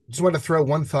Just want to throw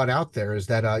one thought out there is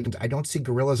that I don't see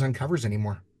gorillas on covers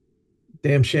anymore.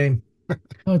 Damn shame.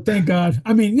 Oh, thank God.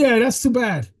 I mean, yeah, that's too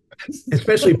bad.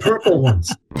 Especially purple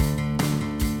ones.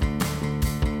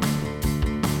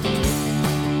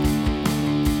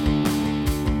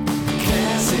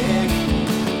 Classic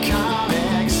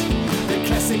comics, the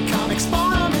classic comics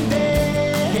forum in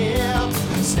depth,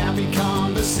 snappy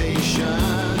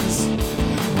conversations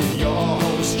with your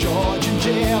hosts George and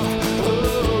Jeff.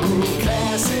 Oh,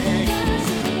 classic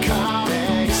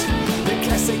comics, the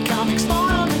classic comics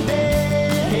forum in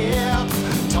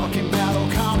depth, talking about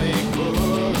old comic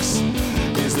books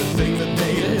is the thing that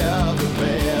they love the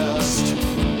best.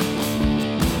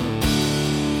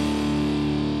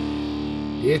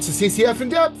 It's a CCF in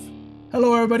depth,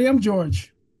 Hello, everybody. I'm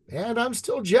George. and I'm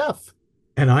still Jeff.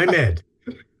 And I'm Ed.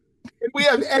 And we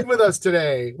have Ed with us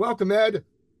today. Welcome, Ed.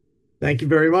 Thank you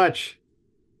very much.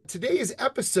 Today's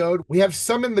episode, we have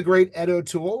summoned the great Ed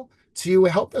O'Toole to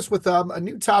help us with a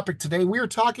new topic today. We are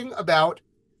talking about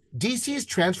DC's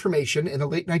transformation in the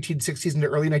late 1960s into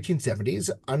early 1970s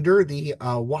under the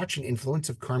watch and influence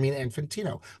of Carmine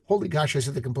Infantino. Holy gosh, I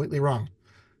said that completely wrong.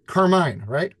 Carmine,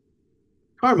 right?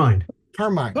 Carmine.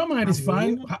 Carmine. Carmine is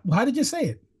fine. Carmine? How did you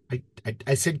say it?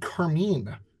 I said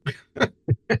Carmine.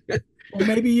 Or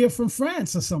maybe you're from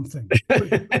France or something.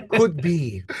 Could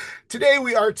be. Today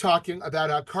we are talking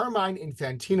about Carmine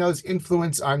Infantino's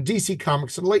influence on DC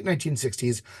Comics in the late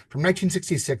 1960s, from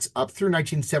 1966 up through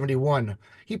 1971.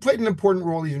 He played an important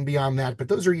role even beyond that, but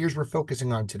those are years we're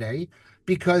focusing on today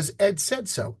because Ed said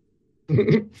so.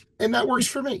 And that works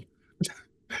for me.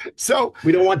 So,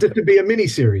 We don't want this to be a mini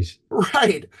series.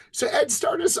 right. So, Ed,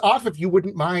 start us off if you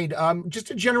wouldn't mind. Just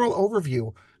a general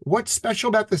overview. What's special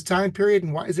about this time period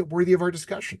and why is it worthy of our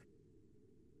discussion?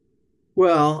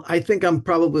 Well, I think I'm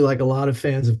probably like a lot of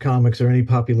fans of comics or any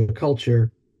popular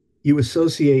culture. You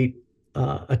associate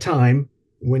a time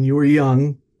when you were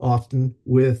young, often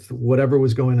with whatever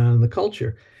was going on in the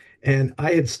culture. And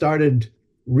I had started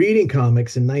reading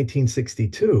comics in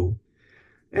 1962,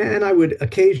 and I would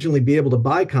occasionally be able to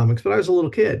buy comics, but I was a little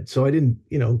kid, so I didn't,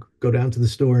 go down to the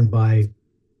store and buy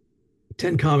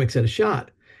 10 comics at a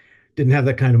shot. Didn't have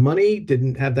that kind of money,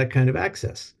 didn't have that kind of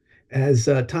access. As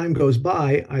time goes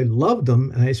by, I loved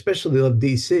them, and I especially loved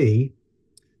DC.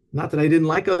 Not that I didn't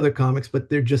like other comics, but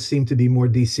there just seemed to be more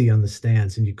DC on the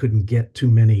stands, and you couldn't get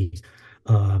too many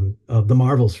of the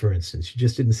Marvels, for instance. You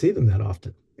just didn't see them that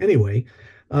often. Anyway,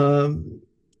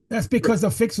 That's because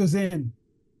the fix was in.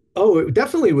 oh, it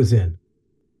definitely was in.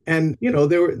 And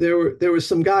there were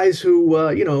some guys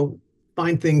who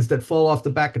find things that fall off the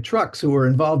back of trucks who were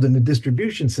involved in the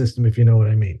distribution system, if you know what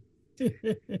I mean.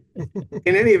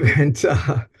 In any event,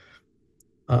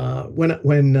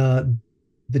 when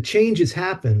the changes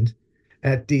happened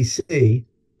at DC,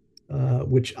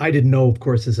 which I didn't know, of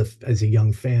course, as a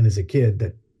young fan, as a kid,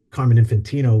 that Carmen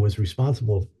Infantino was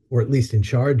responsible, or at least in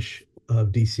charge of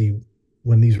DC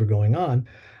when these were going on.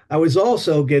 I was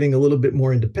also getting a little bit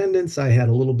more independence. I had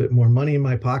a little bit more money in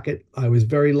my pocket. I was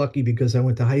very lucky because I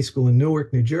went to high school in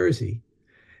Newark, New Jersey,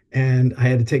 and I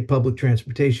had to take public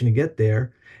transportation to get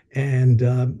there. And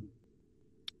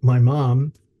my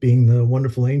mom, being the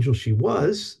wonderful angel she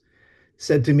was,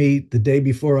 said to me the day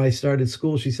before I started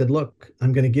school, she said, "Look,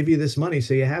 I'm going to give you this money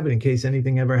so you have it in case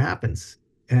anything ever happens."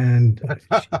 And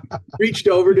she reached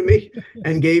over to me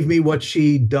and gave me what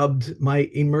she dubbed my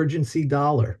emergency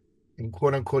dollar. And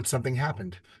quote unquote, something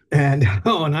happened. And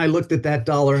and I looked at that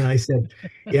dollar and I said,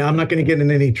 "Yeah, I'm not going to get in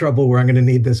any trouble where I'm going to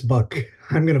need this buck.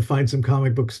 I'm going to find some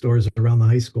comic book stores around the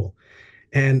high school."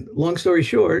 And long story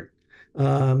short,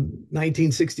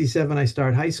 1967, I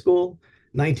start high school.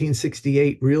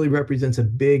 1968 really represents a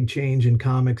big change in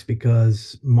comics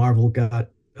because Marvel got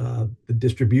the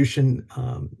distribution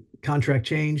contract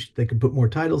changed. They could put more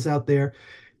titles out there.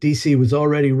 DC was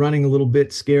already running a little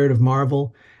bit scared of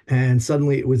Marvel. And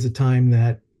suddenly it was a time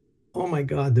that, oh my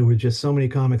God, there were just so many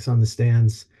comics on the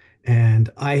stands. And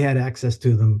I had access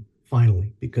to them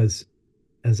finally because,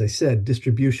 as I said,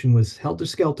 distribution was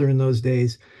helter-skelter in those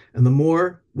days. And the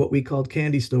more what we called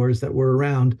candy stores that were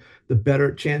around, the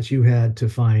better chance you had to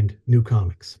find new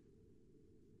comics.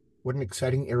 What an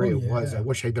exciting era Oh, it was. I yeah.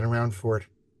 wish I'd been around for it.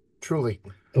 Truly.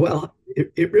 Well,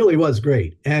 it really was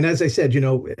great. And as I said,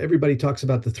 everybody talks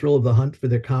about the thrill of the hunt for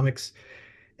their comics.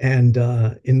 And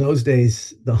in those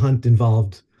days, the hunt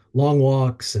involved long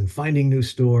walks and finding new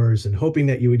stores and hoping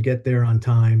that you would get there on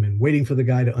time and waiting for the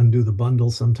guy to undo the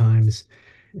bundle sometimes.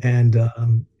 And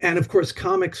of course,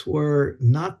 comics were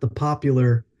not the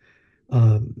popular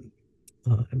um,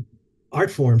 uh,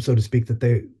 art form, so to speak, that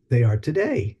they are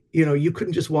today. You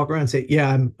couldn't just walk around and say, "Yeah,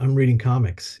 I'm reading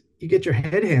comics." you get your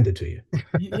head handed to you.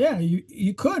 Yeah,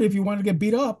 you could if you wanted to get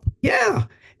beat up. Yeah.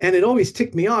 And it always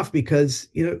ticked me off because,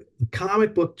 the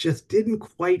comic book just didn't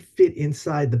quite fit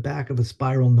inside the back of a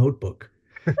spiral notebook.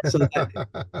 So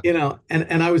that,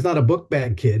 and I was not a book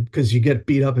bag kid because you get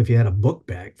beat up if you had a book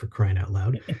bag, for crying out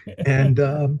loud.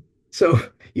 And so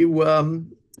you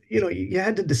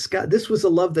had to discuss. This was a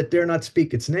love that dare not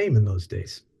speak its name in those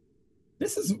days.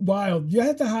 This is wild. You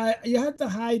had to hide. You had to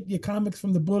hide your comics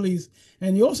from the bullies,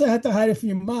 and you also had to hide it from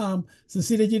your mom to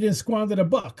see that you didn't squander the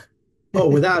buck. Oh,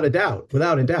 without a doubt,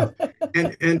 without a doubt.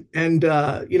 And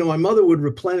my mother would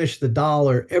replenish the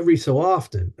dollar every so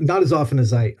often, not as often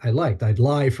as I liked. I'd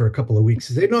lie for a couple of weeks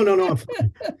and say, no, I'm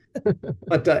fine.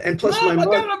 But and plus Mom, my I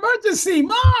mother, got an emergency.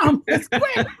 Mom, it's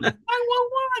quick.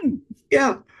 911.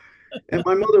 yeah. And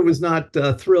my mother was not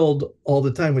thrilled all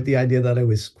the time with the idea that I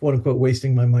was, quote unquote,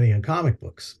 wasting my money on comic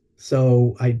books.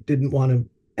 So I didn't want to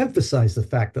emphasize the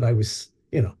fact that I was,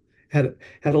 had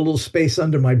a little space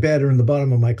under my bed or in the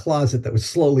bottom of my closet that was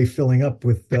slowly filling up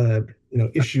with,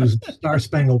 issues of Star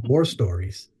Spangled War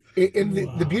stories. And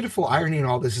the beautiful irony in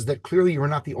all this is that clearly you were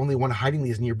not the only one hiding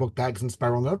these in your book bags and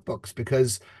spiral notebooks,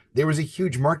 because there was a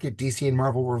huge market DC and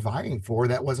Marvel were vying for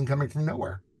that wasn't coming from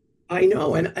nowhere. I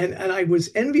know, and I was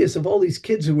envious of all these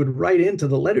kids who would write into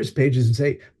the letters pages and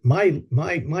say, my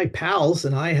pals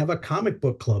and I have a comic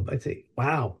book club. I'd say,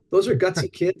 wow, those are gutsy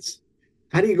kids.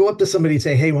 How do you go up to somebody and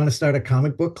say, hey, want to start a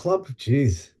comic book club?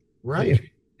 Jeez.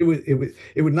 Right.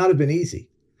 It would not have been easy.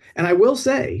 And I will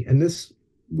say, and this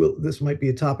might be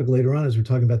a topic later on as we're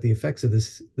talking about the effects of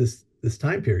this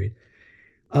time period.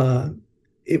 I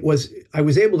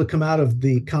was able to come out of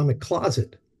the comic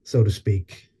closet, so to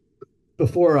speak,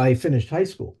 before I finished high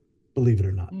school, believe it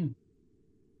or not.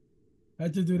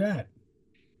 How'd you do that?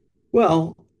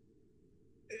 Well,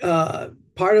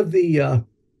 part of the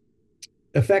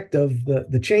effect of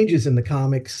the changes in the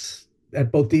comics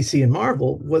at both DC and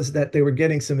Marvel was that they were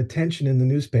getting some attention in the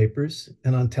newspapers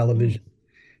and on television.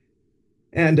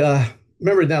 And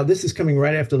remember, now this is coming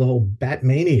right after the whole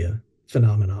Batmania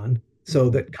phenomenon.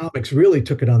 So that comics really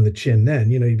took it on the chin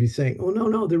then. You'd be saying, oh,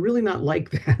 no, they're really not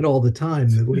like that all the time,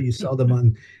 the way you saw them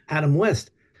on Adam West.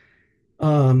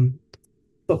 But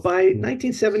by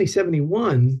 1970,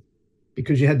 71,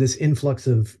 because you had this influx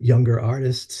of younger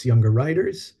artists, younger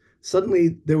writers,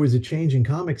 suddenly there was a change in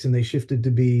comics and they shifted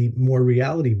to be more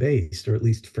reality based, or at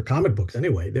least for comic books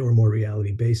anyway, they were more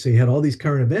reality based. So you had all these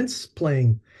current events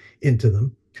playing into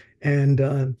them.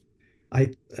 And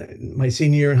my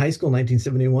senior year in high school,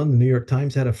 1971, the New York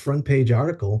Times had a front page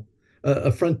article,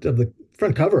 a front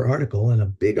cover article, and a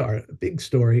big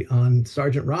story on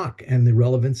Sergeant Rock and the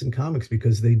relevance in comics,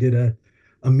 because they did a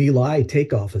My Lai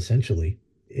takeoff essentially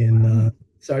in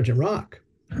Sergeant Rock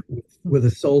with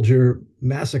a soldier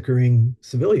massacring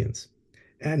civilians.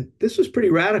 And this was pretty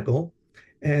radical.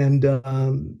 And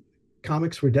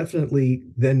comics were definitely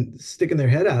then sticking their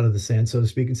head out of the sand, so to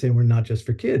speak, and saying we're not just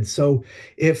for kids. So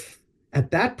if at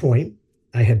that point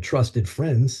I had trusted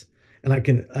friends, and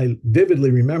I vividly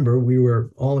remember we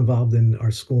were all involved in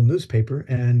our school newspaper.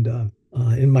 And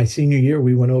in my senior year,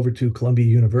 we went over to Columbia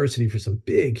University for some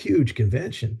big, huge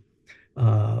convention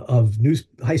of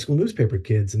high school newspaper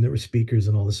kids, and there were speakers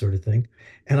and all this sort of thing.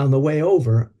 And on the way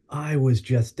over, I was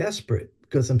just desperate,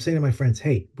 because I'm saying to my friends,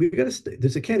 hey, we got to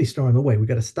there's a candy store on the way. We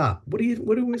got to stop. What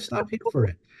do we stop here for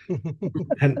it?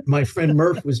 And my friend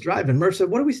Murph was driving. Murph said,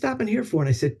 what are we stopping here for? And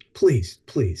I said, please.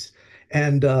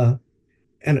 And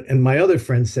my other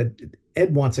friend said,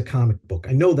 Ed wants a comic book.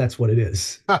 I know that's what it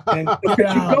is. And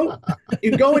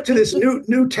you go into this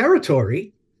new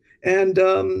territory, and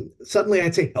suddenly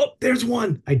I'd say, oh, there's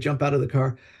one. I jump out of the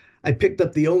car. I picked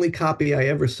up the only copy I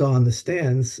ever saw on the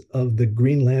stands of the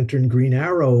Green Lantern, Green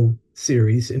Arrow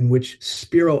series, in which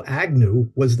Spiro Agnew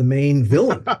was the main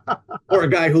villain, or a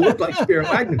guy who looked like Spiro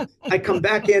Agnew. I come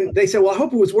back in. They said, well, I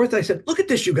hope it was worth it. I said, look at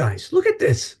this, you guys. Look at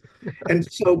this. And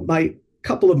so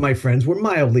couple of my friends were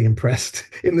mildly impressed,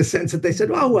 in the sense that they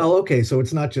said, oh, well, okay, so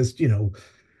it's not just,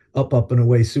 up and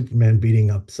away Superman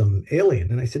beating up some alien.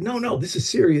 And I said, no, this is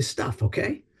serious stuff,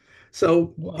 okay?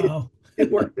 So wow. It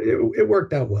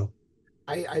worked out well.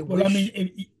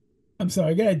 I'm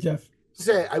sorry, go ahead, Jeff.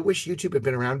 I wish YouTube had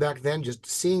been around back then, just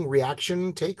seeing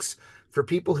reaction takes for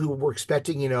people who were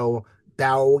expecting,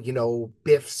 Bao,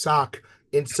 Biff, Sock,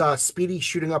 and saw Speedy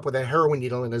shooting up with a heroin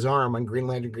needle in his arm on Green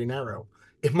Lantern, Green Arrow.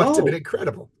 It must have been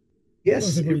incredible. Yes.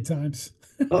 Those are great times.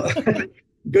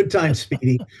 Good times,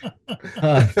 Speedy.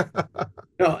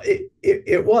 No,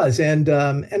 it was. And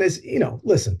as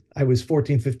listen, I was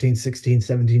 14, 15, 16,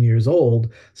 17 years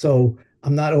old. So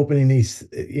I'm not opening these,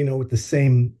 with the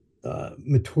same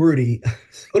maturity,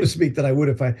 so to speak, that I would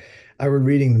if I I were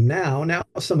reading them now. Now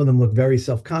some of them look very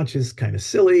self-conscious, kind of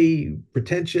silly,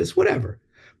 pretentious, whatever.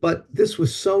 But this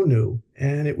was so new,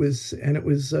 and it was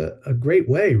a great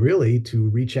way, really, to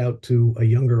reach out to a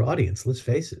younger audience. Let's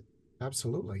face it.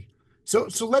 Absolutely. So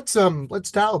let's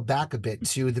dial back a bit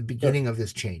to the Sure. beginning of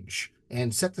this change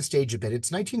and set the stage a bit.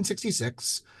 It's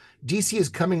 1966. DC is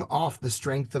coming off the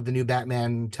strength of the new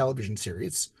Batman television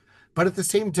series, but at the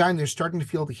same time, they're starting to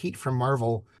feel the heat from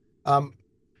Marvel. Um,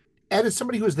 Ed, as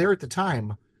somebody who was there at the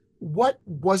time, what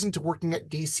wasn't working at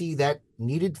DC that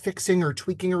needed fixing or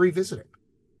tweaking or revisiting?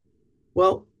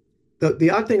 Well, the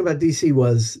odd thing about DC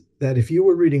was that if you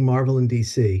were reading Marvel and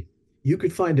DC, you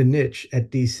could find a niche at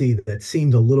DC that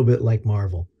seemed a little bit like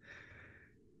Marvel.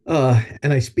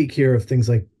 And I speak here of things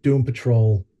like Doom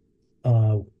Patrol,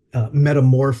 uh,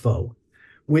 Metamorpho,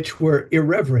 which were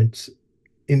irreverent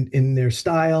in their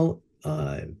style,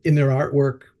 in their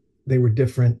artwork. They were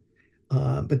different,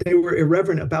 but they were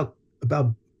irreverent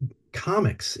about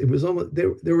comics. It was almost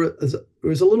there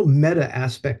was a little meta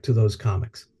aspect to those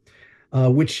comics,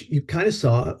 which you kind of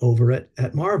saw over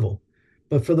at Marvel.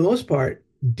 But for the most part,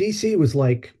 DC was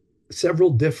like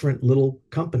several different little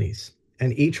companies,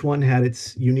 and each one had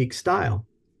its unique style.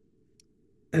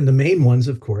 And the main ones,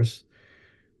 of course,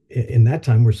 in that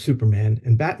time were Superman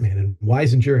and Batman. And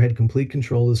Weisinger had complete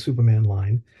control of the Superman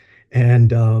line. And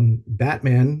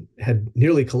Batman had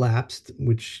nearly collapsed,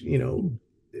 which,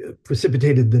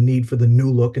 precipitated the need for the new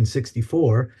look in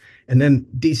 '64. And then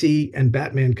DC and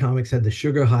Batman comics had the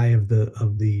sugar high of the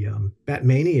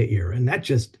Batmania era, and that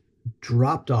just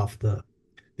dropped off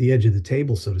the edge of the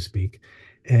table, so to speak,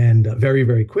 and very,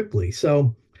 very quickly.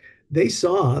 So they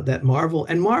saw that Marvel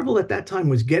at that time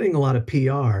was getting a lot of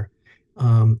PR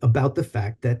about the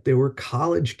fact that there were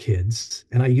college kids,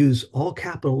 and I use all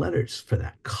capital letters for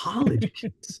that, college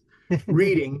kids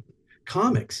reading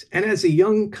comics. And as a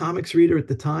young comics reader at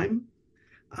the time,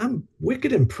 I'm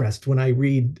wicked impressed when I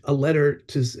read a letter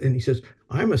and he says,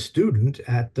 I'm a student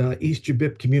at East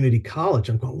Jabip Community College.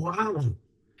 I'm going, wow,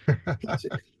 he's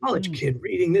a college kid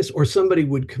reading this. Or somebody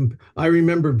I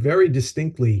remember very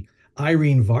distinctly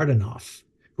Irene Vardanoff,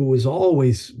 who was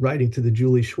always writing to the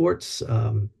Julie Schwartz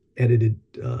edited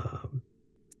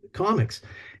comics.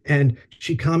 And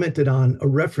she commented on a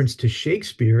reference to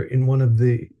Shakespeare in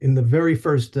the very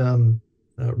first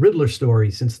Riddler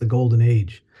story since the Golden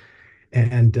Age.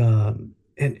 And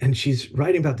she's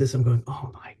writing about this. I'm going,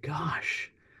 oh my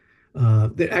gosh.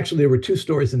 There were two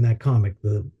stories in that comic.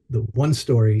 The one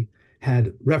story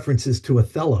had references to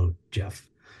Othello, Jeff.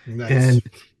 Nice. And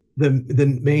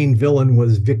the main villain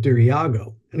was Victor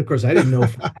Iago. And of course, I didn't know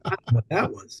what that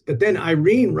was. But then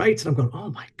Irene writes, and I'm going, oh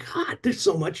my God, there's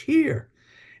so much here.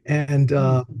 And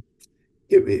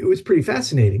it was pretty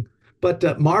fascinating.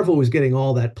 But Marvel was getting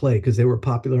all that play because they were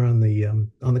popular on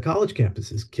the college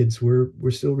campuses. Kids were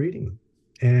still reading them.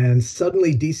 And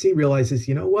suddenly DC realizes,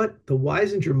 you know what? The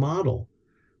Weisinger model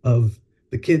of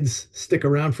the kids stick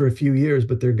around for a few years,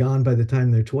 but they're gone by the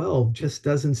time they're 12 just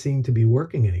doesn't seem to be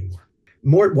working anymore.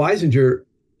 Mort Weisinger,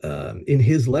 in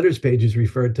his letters pages,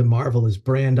 referred to Marvel as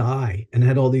brand I and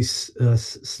had all these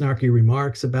snarky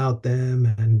remarks about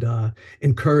them and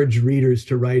encouraged readers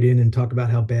to write in and talk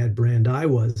about how bad brand I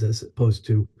was as opposed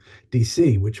to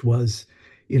DC, which was,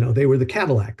 they were the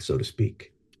Cadillac, so to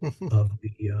speak, of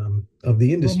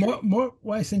the industry. Well, Mort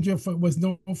Weisinger was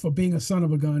known for being a son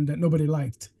of a gun that nobody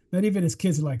liked. Not even his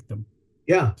kids liked them.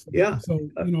 Yeah, So, yeah. so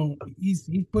he's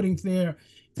putting there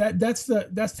that's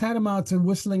tantamount to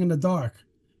whistling in the dark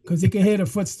because you can hear the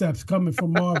footsteps coming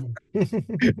from Marvel.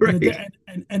 Right.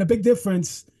 And a big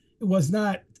difference was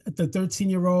not the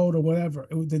 13-year-old or whatever.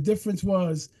 The difference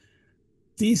was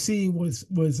DC was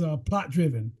plot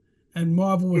driven and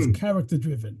Marvel was character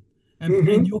driven.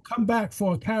 And you'll come back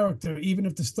for a character even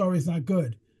if the story is not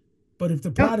good. But if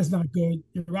the plot is not good,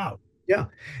 you're out. Yeah,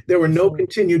 there were no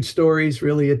continued stories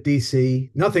really at DC.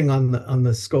 Nothing on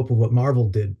the scope of what Marvel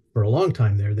did for a long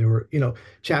time there. There were,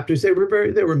 chapters. They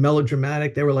were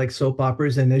melodramatic. They were like soap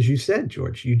operas. And as you said,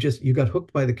 George, you got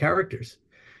hooked by the characters.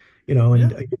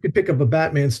 And you could pick up a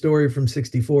Batman story from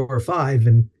 '64 or '5,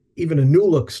 and even a New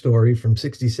Look story from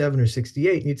 '67 or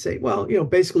 '68, and you'd say, well,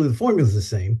 basically the formula's the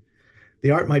same. The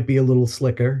art might be a little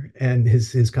slicker, and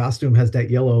his costume has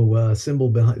that yellow symbol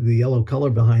behind the yellow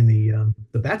color behind the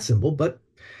bat symbol. But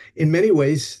in many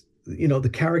ways, the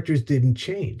characters didn't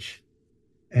change,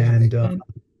 and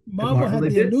Marvel had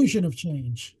the illusion of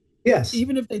change. Yes,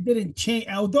 even if they didn't change.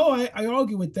 Although I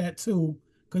argue with that too,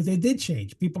 because they did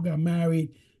change. People got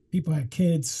married, people had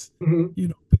kids.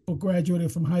 People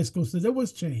graduated from high school, so there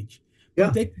was change.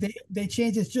 Yeah, but they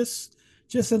changed it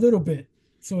just a little bit.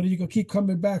 So that you can keep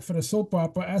coming back for the soap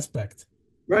opera aspect.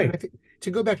 Right.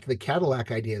 To go back to the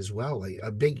Cadillac idea as well,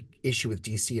 a big issue with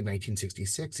DC in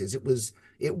 1966 is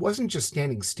it wasn't just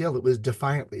standing still, it was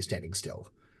defiantly standing still.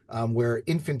 Where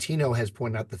Infantino has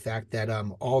pointed out the fact that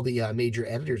all the major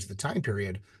editors of the time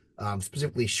period,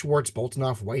 specifically Schwartz,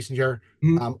 Boltinoff, Weisinger,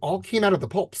 all came out of the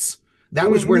pulps. That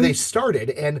was where they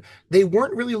started, and they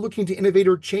weren't really looking to innovate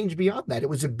or change beyond that. It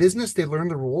was a business, they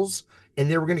learned the rules, and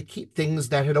they were going to keep things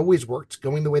that had always worked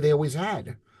going the way they always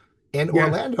had. And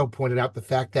Orlando pointed out the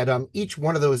fact that each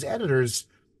one of those editors,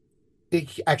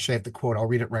 actually I have the quote, I'll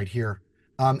read it right here.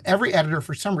 Every editor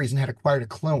for some reason had acquired a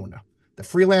clone, the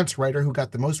freelance writer who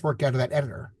got the most work out of that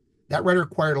editor. That writer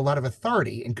acquired a lot of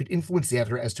authority and could influence the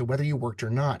editor as to whether you worked or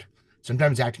not,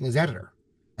 sometimes acting as editor.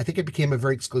 I think it became a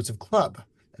very exclusive club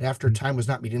that after time was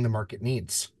not meeting the market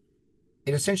needs.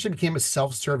 It essentially became a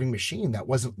self-serving machine that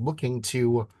wasn't looking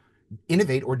to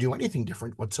innovate or do anything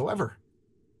different whatsoever.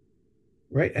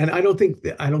 Right. And I don't think,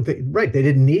 right. They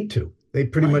didn't need to. They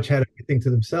pretty much had everything to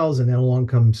themselves. And then along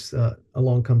comes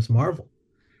Marvel.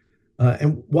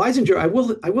 And Weisinger,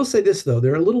 I will say this, though,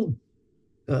 there are little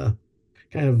kind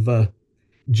of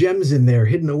gems in there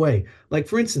hidden away. Like,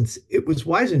 for instance, it was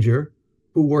Weisinger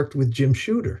who worked with Jim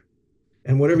Shooter.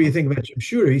 And whatever you think about Jim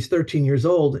Shooter, he's 13 years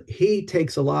old. He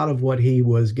takes a lot of what he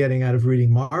was getting out of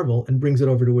reading Marvel and brings it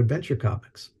over to Adventure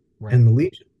Comics and the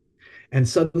Legion. And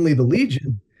suddenly the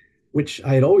Legion, which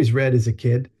I had always read as a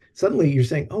kid, suddenly you're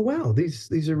saying, oh, wow,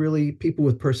 these are really people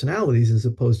with personalities as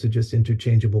opposed to just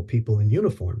interchangeable people in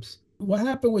uniforms. What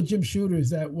happened with Jim Shooter is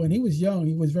that when he was young,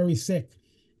 he was very sick.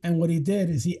 And what he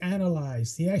did is he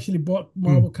actually bought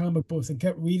Marvel comic books and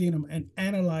kept reading them and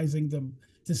analyzing them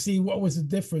to see what was the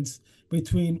difference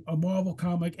between a Marvel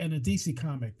comic and a DC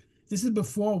comic. This is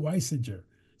before Weisinger.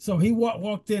 So he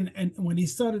walked in, and when he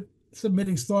started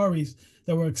submitting stories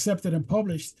that were accepted and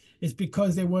published, it's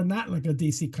because they were not like a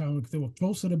DC comic. They were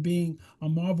closer to being a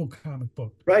Marvel comic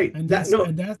book. Right. And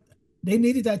that they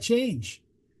needed that change.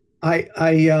 I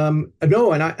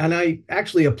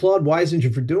actually applaud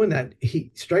Weisinger for doing that. He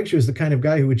strikes you as the kind of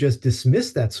guy who would just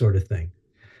dismiss that sort of thing.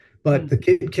 But the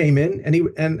kid came in,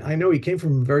 and I know he came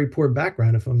from a very poor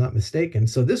background, if I'm not mistaken.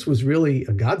 So this was really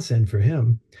a godsend for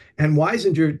him. And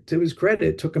Weisinger, to his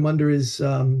credit, took him under his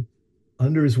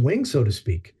wing, so to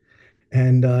speak,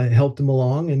 and helped him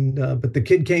along. And but the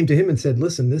kid came to him and said,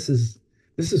 "Listen, this is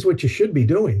what you should be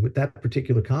doing with that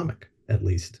particular comic, at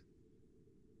least."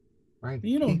 Right.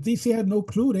 You know, DC had no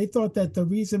clue. They thought that the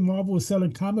reason Marvel was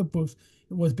selling comic books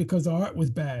was because the art was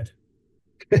bad.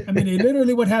 I mean, they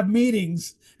literally would have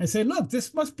meetings and say, look,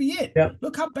 this must be it. Yeah.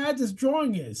 Look how bad this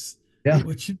drawing is. Yeah.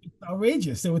 Which is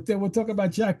outrageous. They would talk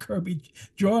about Jack Kirby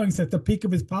drawings at the peak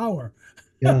of his power.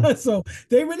 Yeah. So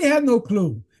they really had no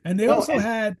clue. And they also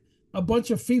had a bunch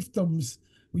of fiefdoms.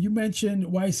 You mentioned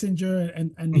Weisinger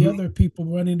and the other people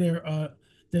running their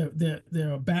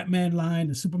Batman line,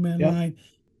 the Superman line.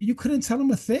 You couldn't tell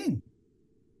them a thing.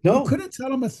 No. You couldn't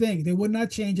tell them a thing. They would not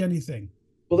change anything.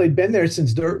 Well, they'd been there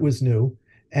since Dirt was new.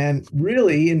 And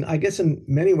really, and I guess in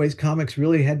many ways, comics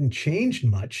really hadn't changed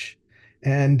much.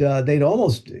 And they'd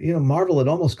almost, Marvel had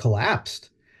almost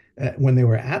collapsed when they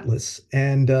were Atlas.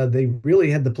 And they really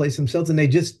had the place themselves. And they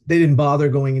didn't bother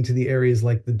going into the areas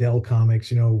like the Dell comics.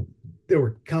 There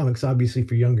were comics, obviously,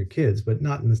 for younger kids, but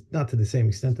not to the same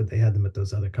extent that they had them at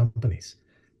those other companies.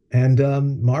 And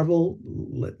Marvel,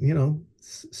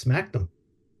 smacked them.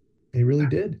 They really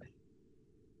did.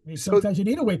 Sometimes you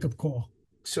need a wake-up call.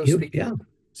 So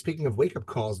speaking of wake-up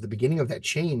calls, the beginning of that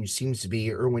change seems to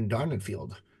be Irwin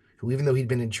Donenfeld, who, even though he'd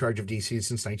been in charge of DC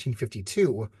since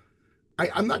 1952,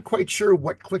 I'm not quite sure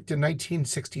what clicked in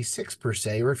 1966 per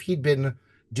se, or if he'd been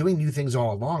doing new things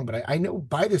all along. But I know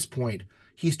by this point,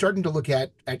 he's starting to look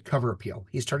at cover appeal.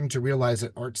 He's starting to realize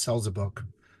that art sells a book.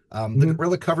 The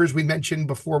gorilla covers we mentioned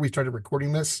before we started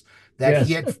recording this, that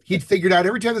he'd figured out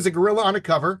every time there's a gorilla on a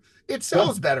cover, it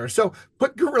sells better. So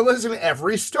put gorillas in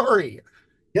every story.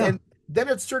 Yeah. And then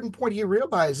at a certain point, he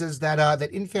realizes that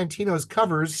that Infantino's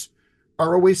covers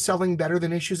are always selling better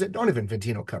than issues that don't have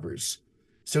Infantino covers.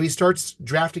 So he starts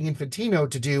drafting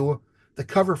Infantino to do the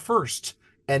cover first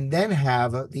and then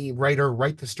have the writer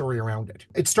write the story around it.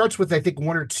 It starts with, I think,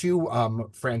 one or two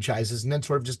franchises and then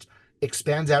sort of just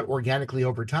expands out organically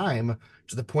over time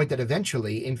to the point that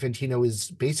eventually Infantino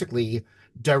is basically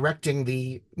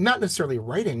directing not necessarily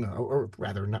writing, or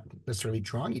rather not necessarily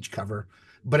drawing each cover,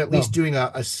 but at least doing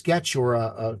a sketch or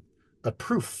a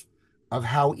proof of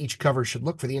how each cover should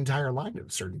look for the entire line at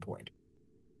a certain point.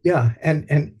 Yeah.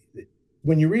 And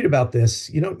when you read about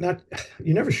this, you're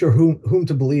never sure whom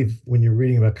to believe when you're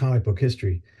reading about comic book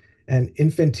history. And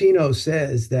Infantino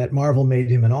says that Marvel made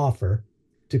him an offer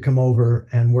to come over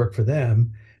and work for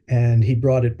them. And he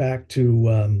brought it back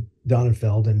to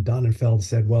Donenfeld, and Donenfeld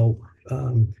said, "Well,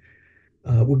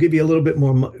 we'll give you a little bit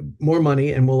more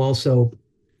money, and we'll also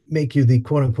make you the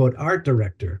quote unquote art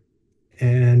director."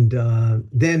 And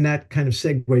then that kind of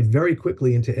segued very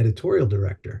quickly into editorial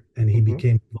director, and he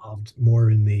became involved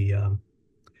more in the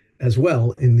as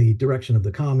well in the direction of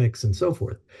the comics and so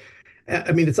forth.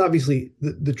 I mean, it's obviously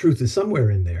the truth is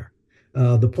somewhere in there.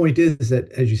 The point is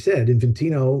that, as you said,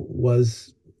 Infantino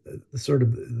was sort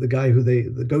of the guy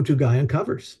the go-to guy on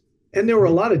covers. And there were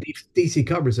a lot of DC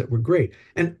covers that were great.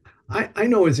 And I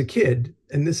know as a kid,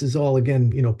 and this is all,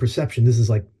 again, perception. This is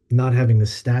like not having the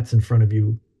stats in front of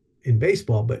you in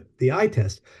baseball, but the eye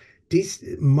test.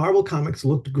 Marvel comics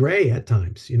looked gray at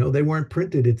times. They weren't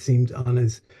printed, it seemed, on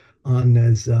as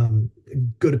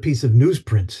good a piece of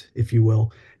newsprint, if you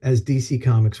will, as DC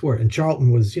Comics were. And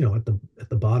Charlton was, at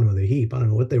the bottom of the heap. I don't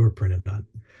know what they were printed on,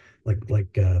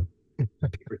 like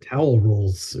paper towel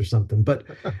rolls or something. But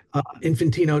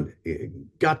Infantino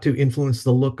got to influence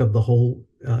the look of the whole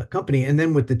company. And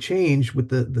then with the change, with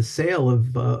the sale of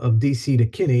DC to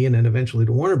Kinney and then eventually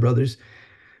to Warner Brothers,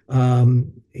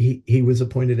 he was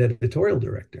appointed editorial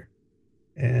director.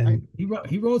 And he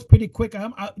rose pretty quick.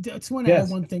 I just want to add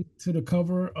one thing to the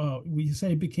cover. We say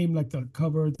he became like the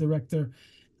cover director.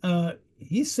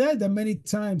 He said that many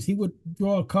times he would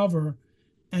draw a cover,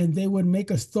 and they would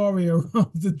make a story around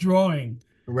the drawing.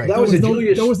 Right. There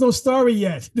was no story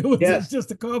yet. It was just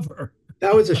a cover.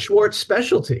 That was a Schwartz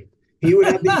specialty. He would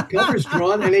have these covers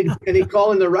drawn, and he'd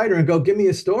call in the writer and go, "Give me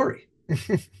a story."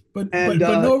 But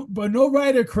no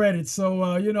writer credit.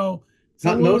 So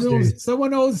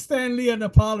someone owes Stan Lee an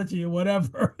apology or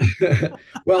whatever.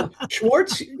 Well,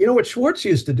 Schwartz, what Schwartz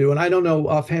used to do, and I don't know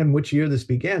offhand which year this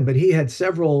began, but he had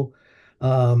several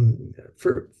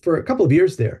for a couple of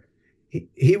years there.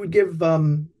 He would give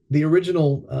the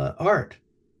original art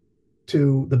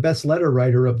to the best letter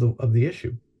writer of the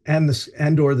issue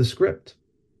or the script.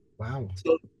 Wow.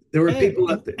 So there were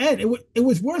people out there. And it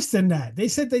was worse than that. They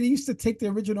said they used to take the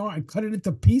original art and cut it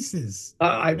into pieces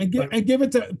and give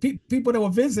it to people that were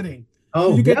visiting.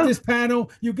 Oh, you get this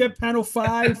panel, you get panel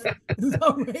 5. It's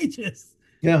outrageous.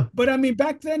 Yeah. But I mean,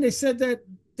 back then they said that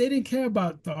they didn't care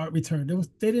about the art return.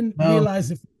 They didn't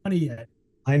realize it was money yet.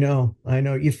 I know.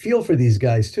 You feel for these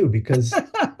guys too, because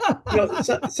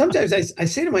sometimes I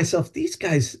say to myself, these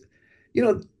guys,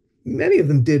 many of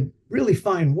them did really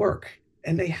fine work,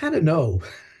 and they had to know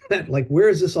that, like, where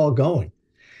is this all going?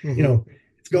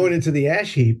 It's going into the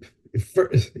ash heap.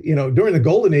 During the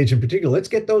Golden Age in particular, let's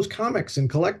get those comics and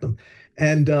collect them.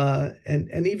 And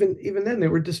even then, they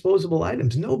were disposable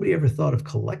items. Nobody ever thought of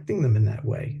collecting them in that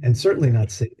way, and certainly not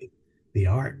saving the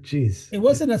art. Jeez, it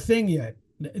wasn't a thing yet.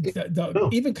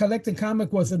 Even collecting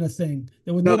comic wasn't a thing.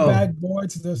 There was no bag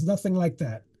boards. There's nothing like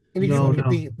that. And if you look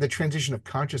at the transition of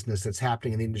consciousness that's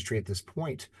happening in the industry at this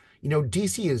point,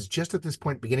 DC is just at this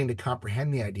point beginning to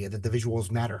comprehend the idea that the visuals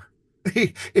matter.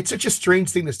 It's such a strange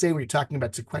thing to say when you're talking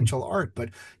about sequential art, but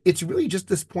it's really just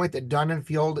this point that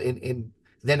Donenfeld, in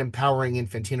then empowering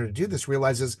Infantino to do this,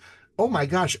 realizes, oh my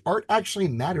gosh, art actually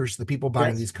matters to the people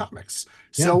buying these comics.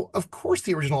 So of course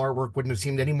the original artwork wouldn't have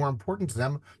seemed any more important to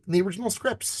them than the original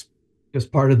scripts.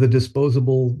 Just part of the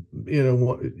disposable,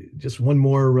 just one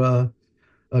more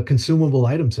consumable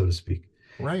item, so to speak.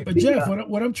 Right. But Jeff,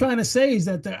 what I'm trying to say is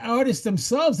that the artists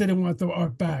themselves didn't want the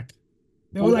art back.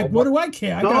 They were like, what do I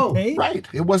care? I got paid. Right.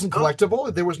 It wasn't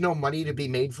collectible. There was no money to be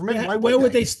made from it. Yeah, where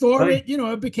would they store it?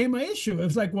 It became an issue. It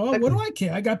was like, well, what do I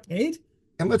care? I got paid.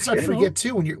 And let's not forget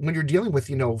too, when you're dealing with,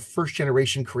 first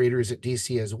generation creators at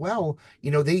DC as well,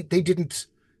 they didn't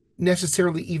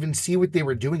necessarily even see what they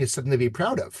were doing as something to be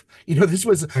proud of. This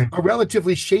was a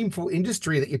relatively shameful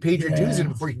industry that you paid your dues in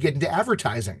before you get into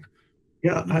advertising.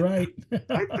 Yeah, right.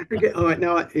 I forget. Oh,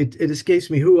 now it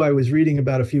escapes me who I was reading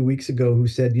about a few weeks ago who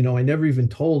said, I never even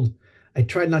I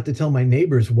tried not to tell my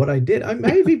neighbors what I did. I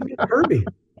might have even been Kirby.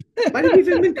 Might have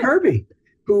even been Kirby,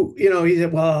 who, he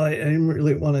said, well, I didn't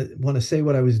really want to say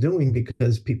what I was doing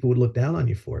because people would look down on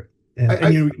you for it.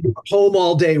 And you were home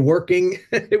all day working.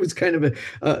 It was kind of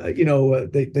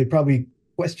they probably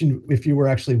questioned if you were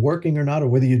actually working or not, or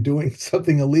whether you're doing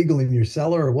something illegal in your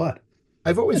cellar or what.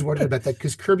 I've always wondered about that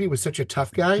because Kirby was such a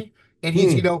tough guy. And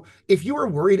he's, if you were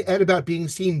worried, Ed, about being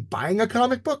seen buying a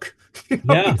comic book,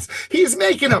 he's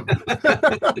making them.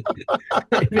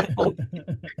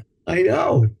 I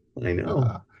know.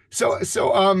 So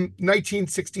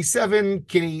 1967,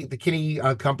 the Kinney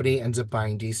company ends up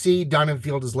buying DC.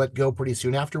 Donenfeld is let go pretty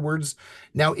soon afterwards.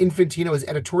 Now Infantino is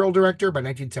editorial director. By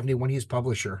 1971, he's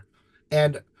publisher.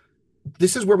 And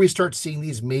this is where we start seeing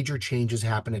these major changes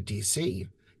happen at DC.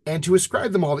 And to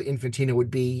ascribe them all to Infantino would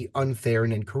be unfair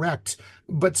and incorrect,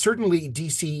 but certainly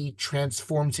DC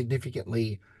transformed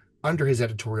significantly under his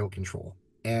editorial control.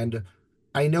 And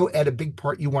I know, Ed, a big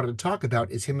part you wanted to talk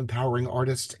about is him empowering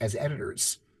artists as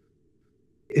editors.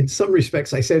 In some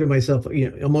respects, I say to myself,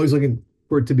 I'm always looking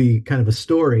for it to be kind of a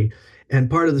story. And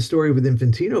part of the story with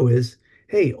Infantino is,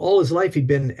 hey, all his life he'd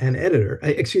been an editor,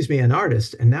 excuse me, an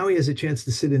artist, and now he has a chance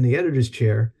to sit in the editor's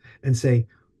chair and say,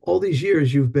 all these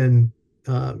years you've been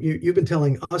you've been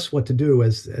telling us what to do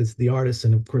as the artists,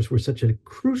 and of course we're such a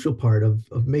crucial part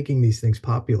of making these things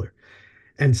popular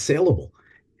and saleable.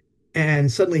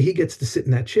 And suddenly he gets to sit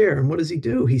in that chair, and what does he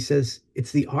do? He says,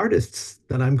 it's the artists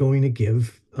that I'm going to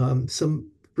give some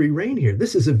free rein here.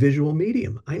 This is a visual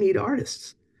medium. I need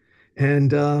artists.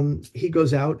 And he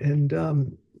goes out and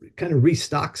kind of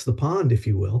restocks the pond, if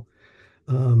you will.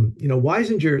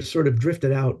 Weisinger sort of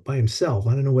drifted out by himself.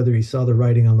 I don't know whether he saw the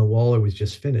writing on the wall or was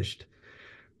just finished,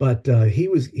 but I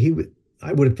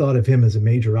would have thought of him as a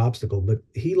major obstacle, but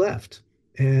he left,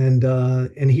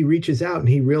 and he reaches out and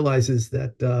he realizes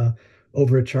that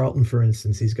over at Charlton, for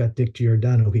instance, he's got Dick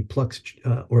Giordano. He plucks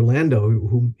Orlando,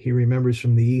 whom he remembers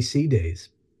from the EC days,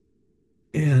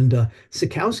 and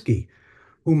Sikowski,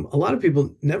 whom a lot of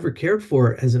people never cared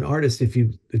for as an artist. If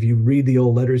you read the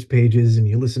old letters pages and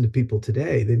you listen to people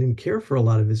today, they didn't care for a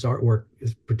lot of his artwork,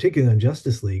 particularly on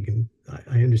Justice League, and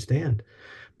I understand.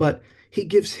 But he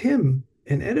gives him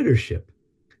an editorship,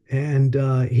 and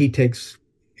he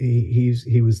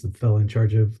was the fellow in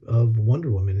charge of Wonder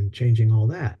Woman and changing all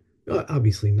that.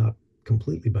 Obviously not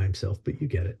completely by himself, but you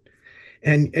get it.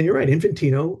 And you're right,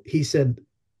 Infantino. He said,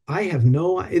 I have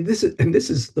no, this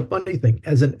is the funny thing.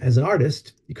 As an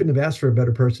artist, you couldn't have asked for a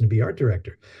better person to be art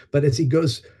director. But as he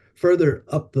goes further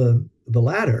up the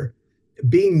ladder,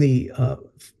 being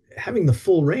having the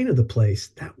full reign of the place,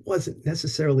 that wasn't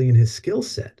necessarily in his skill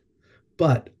set.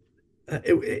 But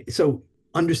so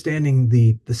understanding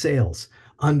the sales,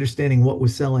 understanding what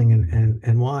was selling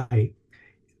and why,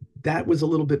 that was a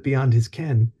little bit beyond his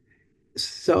ken.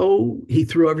 So he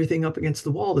threw everything up against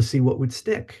the wall to see what would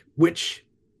stick, which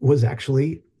was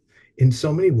actually, in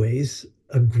so many ways,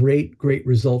 a great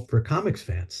result for comics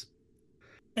fans.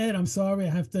 Ed, I'm sorry,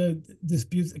 I have to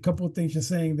dispute a couple of things you're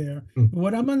saying there. Mm-hmm.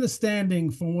 What I'm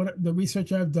understanding from what the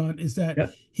research I've done is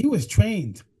that he was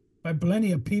trained by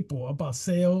plenty of people about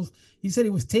sales. He said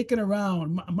he was taken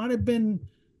around. Might have been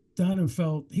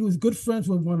Donenfeld. He was good friends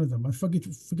with one of them. I forget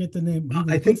the name.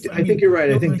 I think you're right.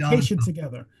 I think vacation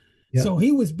together. Yeah. So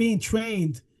he was being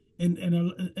trained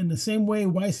in the same way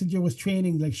Weisinger was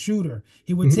training like Shooter.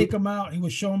 He would take him out. He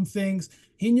would show him things.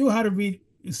 He knew how to read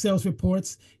sales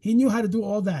reports. He knew how to do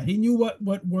all that. He knew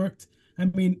what worked. I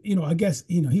mean, I guess,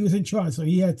 he was in charge, so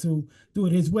he had to do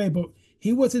it his way, but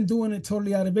he wasn't doing it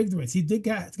totally out of ignorance. He did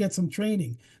get some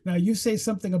training. Now, you say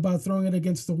something about throwing it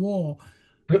against the wall.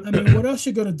 I mean, what else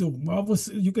you going to do? Marvel,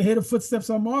 you can hear the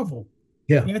footsteps on Marvel.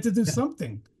 Yeah. You had to do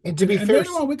something. And to be fair, later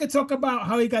on, we could talk about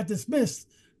how he got dismissed,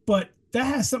 but that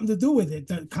has something to do with it,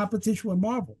 the competition with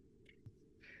Marvel.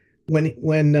 When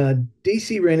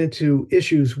DC ran into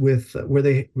issues with where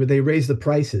they raised the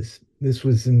prices, this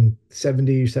was in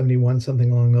 70 or 71,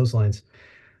 something along those lines.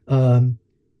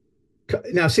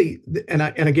 Now, see, and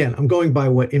again, I'm going by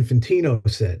what Infantino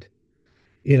said.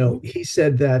 He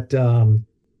said that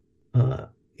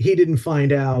he didn't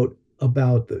find out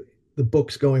about the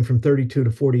books going from 32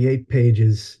 to 48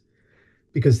 pages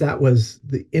because that was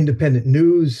the independent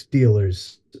news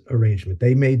dealers' arrangement.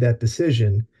 They made that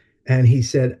decision, and he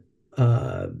said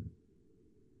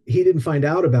he didn't find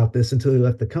out about this until he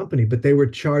left the company, but they were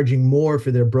charging more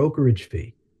for their brokerage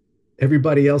fee.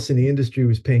 Everybody else in the industry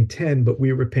was paying 10, but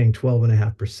we were paying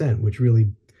 12.5%, which really,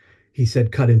 he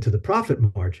said, cut into the profit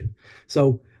margin.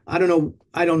 So I don't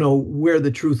know where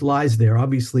the truth lies there.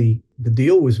 Obviously, the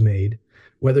deal was made.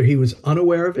 Whether he was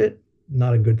unaware of it,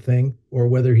 not a good thing, or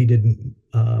whether he didn't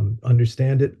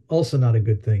understand it, also not a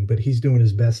good thing. But he's doing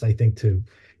his best, I think, to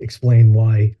explain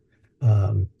why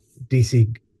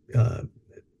DC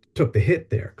took the hit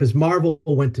there. Because Marvel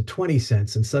went to 20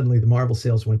 cents, and suddenly the Marvel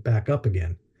sales went back up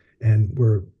again, and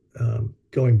were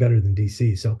going better than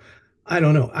DC. So I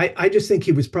don't know. I just think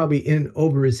he was probably in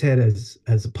over his head as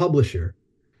a publisher,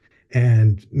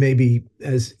 and maybe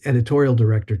as editorial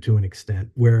director to an extent,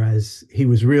 whereas he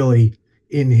was really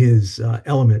in his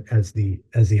element as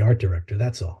the art director.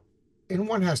 That's all. And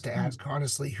one has to ask,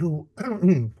 honestly, who,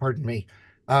 pardon me,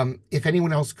 if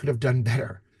anyone else could have done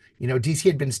better. DC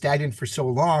had been stagnant for so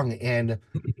long, and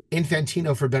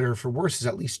Infantino, for better or for worse, is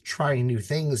at least trying new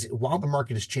things while the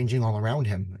market is changing all around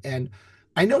him. And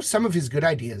I know some of his good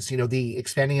ideas, the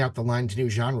expanding out the line to new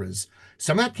genres.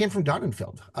 Some of that came from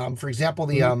Donenfeld. For example,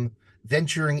 the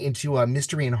venturing into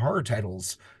mystery and horror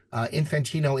titles.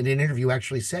 Infantino, in an interview,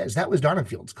 actually says that was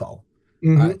Donenfield's call.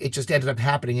 It just ended up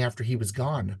happening after he was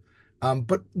gone.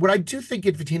 But what I do think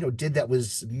Infantino did that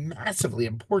was massively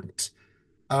important,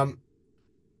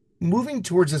 moving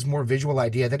towards this more visual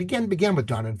idea that, again, began with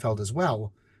Donenfeld as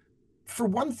well. For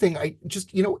one thing, I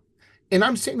just, and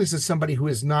I'm saying this as somebody who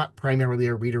is not primarily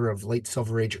a reader of late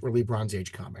Silver Age, early Bronze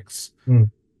Age comics.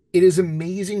 It is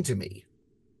amazing to me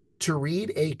to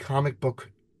read a comic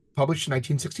book published in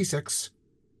 1966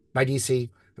 by DC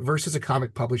versus a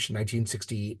comic published in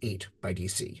 1968 by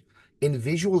DC, and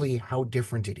visually how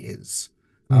different it is.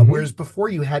 Whereas before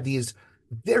you had these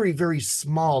very, very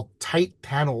small, tight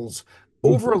panels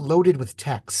overloaded with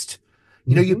text.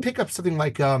 You pick up something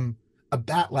like a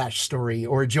Batlash story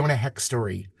or a Jonah Hex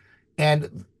story,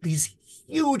 and these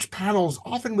huge panels,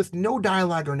 often with no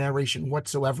dialogue or narration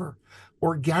whatsoever,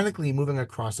 organically moving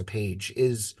across a page,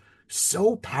 is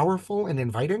so powerful and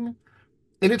inviting.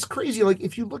 And it's crazy. Like,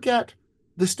 if you look at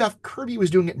the stuff Kirby was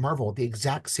doing at Marvel at the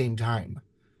exact same time,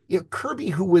 Kirby,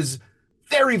 who was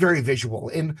very, very visual,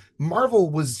 and Marvel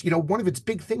was, one of its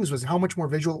big things was how much more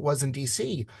visual it was in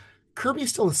DC. Kirby's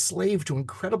still a slave to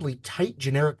incredibly tight,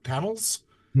 generic panels,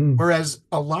 whereas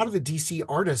a lot of the DC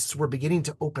artists were beginning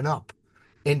to open up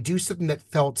and do something that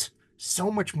felt so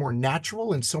much more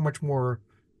natural and so much more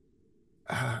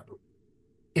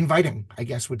inviting, I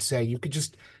guess would say. You could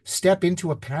just step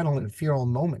into a panel and feel a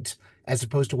moment, as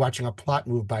opposed to watching a plot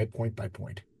move by point by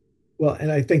point. Well, and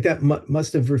I think that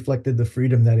must have reflected the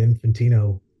freedom that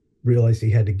Infantino realized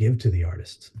he had to give to the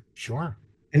artists. Sure.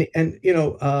 And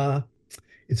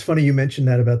it's funny you mentioned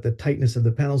that about the tightness of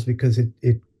the panels, because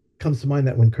it comes to mind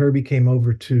that when Kirby came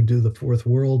over to do the Fourth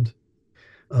World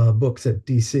books at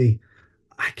DC,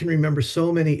 I can remember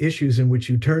so many issues in which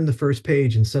you turned the first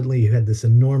page and suddenly you had this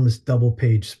enormous double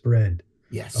page spread.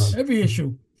 Yes. Every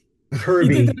issue.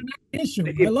 Kirby. He did that in every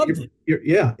issue. I loved it.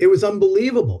 Yeah, it was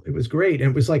unbelievable. It was great.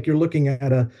 And it was like you're looking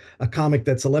at a comic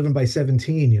that's 11 by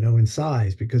 17, in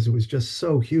size, because it was just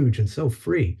so huge and so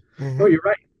free. Oh, you're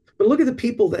right. But look at the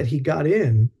people that he got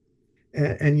in,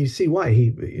 and you see why.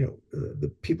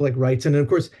 The people like Wrights, and of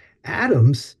course,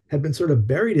 Adams had been sort of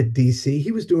buried at DC.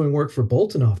 He was doing work for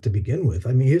Boltinoff to begin with.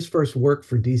 I mean, his first work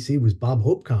for DC was Bob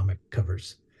Hope comic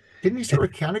covers. Didn't he start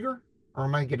with Kanigher? Or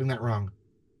am I getting that wrong?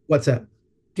 What's that?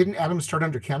 Didn't Adams start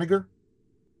under Kanigher?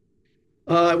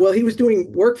 Well, he was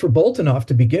doing work for Boltinoff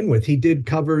to begin with. He did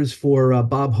covers for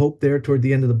Bob Hope there toward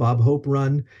the end of the Bob Hope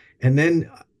run. And then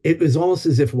it was almost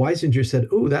as if Weisinger said,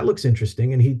 "Oh, that looks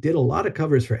interesting." And he did a lot of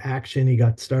covers for Action. He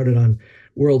got started on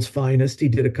World's Finest. He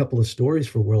did a couple of stories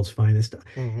for World's Finest.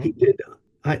 He did.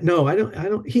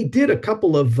 He did a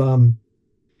couple of.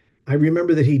 I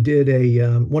remember that he did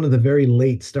one of the very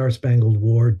late Star Spangled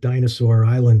War Dinosaur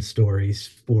Island stories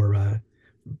for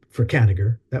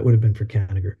Kanigher. That would have been for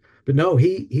Kanigher. But no,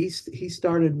 he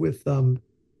started with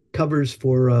covers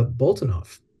for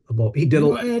Boltinoff. He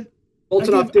did.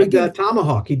 Boltinoff did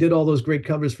Tomahawk. He did all those great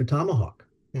covers for Tomahawk.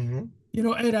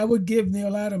 Ed, I would give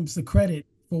Neil Adams the credit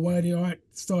for why the art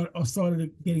started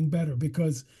getting better,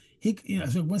 because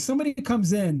so when somebody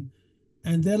comes in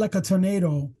and they're like a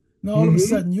tornado, all of a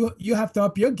sudden you have to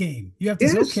up your game. You have to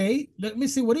say, okay, let me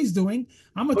see what he's doing.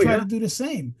 I'm gonna try to do the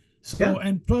same. So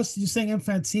and plus you're saying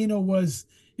Infantino was,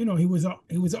 he was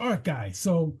an art guy,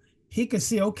 so he could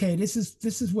see, okay, this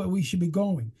is where we should be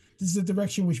going. This is the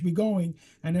direction we should be going,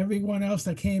 and everyone else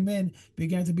that came in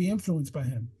began to be influenced by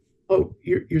him. Oh,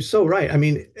 you're so right. I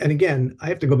mean, and again, I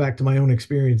have to go back to my own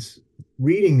experience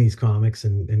reading these comics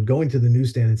and going to the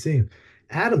newsstand and seeing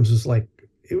Adams was like,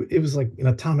 it was like an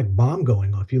atomic bomb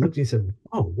going off. You looked and you said,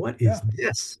 "Oh, what is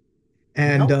this?"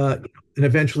 And and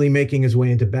eventually making his way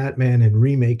into Batman and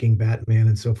remaking Batman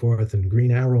and so forth, and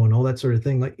Green Arrow and all that sort of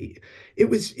thing. Like it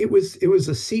was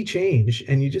a sea change,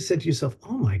 and you just said to yourself,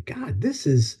 "Oh my God, this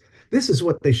is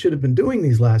what they should have been doing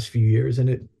these last few years."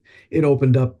 And it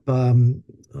opened up the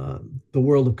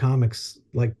world of comics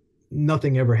like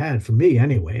nothing ever had, for me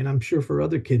anyway, and I'm sure for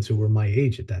other kids who were my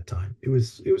age at that time. It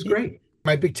was great.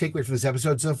 My big takeaway from this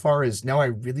episode so far is now I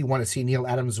really want to see Neil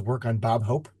Adams' work on Bob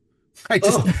Hope.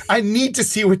 I need to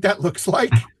see what that looks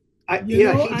like. I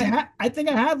think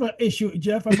I have an issue,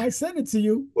 Jeff. I might send it to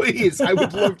you. Please, I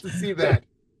would love to see that.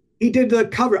 He did the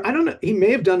cover. I don't know. He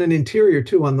may have done an interior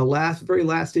too on the very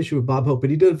last issue of Bob Hope, but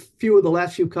he did a few of the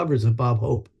last few covers of Bob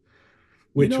Hope.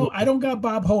 I don't got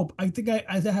Bob Hope. I think I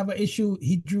have an issue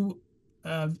he drew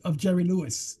of Jerry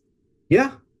Lewis.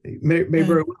 Yeah, may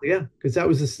very well. Yeah, because that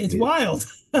was it's wild.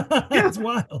 It's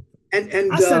wild.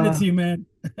 And I send it to you, man.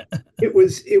 it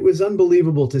was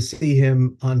unbelievable to see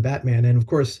him on Batman, and of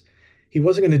course, he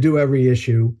wasn't going to do every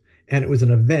issue, and it was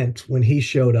an event when he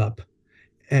showed up.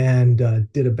 and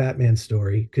did a Batman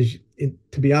story. Because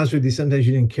to be honest with you, sometimes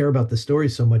you didn't care about the story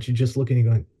so much. You're just looking and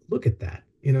going, look at that.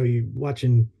 You're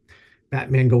watching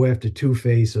Batman go after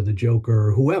Two-Face or the Joker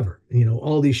or whoever,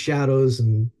 all these shadows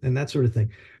and that sort of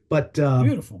thing. But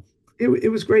Beautiful.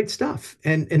 it was great stuff.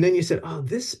 And then you said, oh,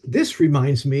 this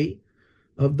reminds me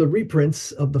of the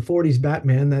reprints of the 40s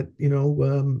Batman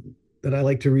that I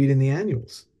like to read in the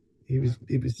annuals. He was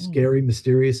scary,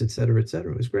 mysterious, et cetera, et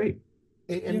cetera. It was great.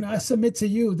 And I submit to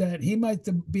you that he might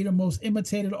be the most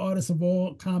imitated artist of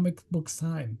all comic books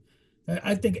time.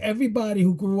 I think everybody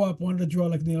who grew up wanted to draw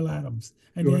like Neil Adams,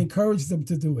 and Sure. they encouraged them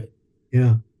to do it.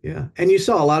 Yeah, yeah. And you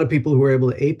saw a lot of people who were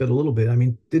able to ape it a little bit. I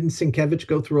mean, didn't Sienkiewicz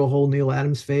go through a whole Neil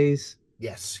Adams phase?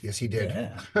 yes, he did.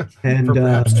 Yeah. And For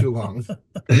perhaps too long.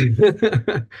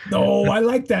 No, I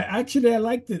like that. Actually, I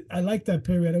liked it. I liked that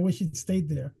period. I wish he'd stayed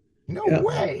there. No Yeah.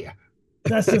 way.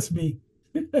 That's just me.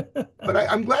 But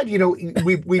I'm glad,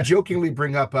 we jokingly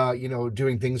bring up,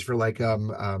 doing things for like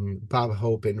Bob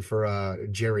Hope and for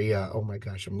Jerry. Oh my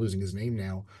gosh, I'm losing his name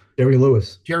now. Jerry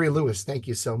Lewis. Jerry Lewis. Thank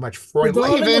you so much. The Freud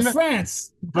darling of Levin.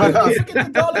 France. Don't forget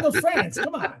the darling of France.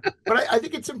 Come on. But I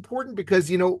think it's important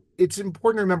because, it's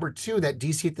important to remember too that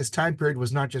DC at this time period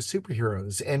was not just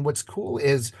superheroes. And what's cool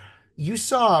is you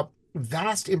saw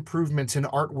vast improvements in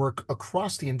artwork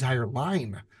across the entire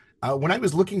line. When I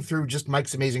was looking through just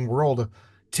Mike's Amazing World,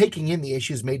 taking in the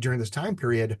issues made during this time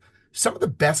period, some of the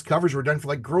best covers were done for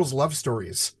like girls' love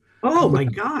stories. Oh my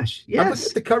gosh. I'm looking Yes.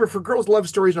 at the cover for Girls Love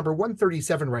Stories number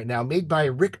 137 right now, made by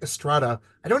Rick Estrada.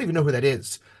 I don't even know who that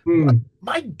is. Hmm.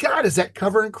 My God, is that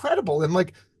cover incredible? And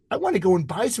like, I want to go and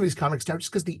buy some of these comics now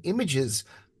just because the images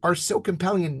are so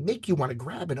compelling and make you want to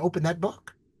grab and open that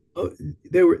book. Oh,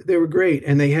 they were great,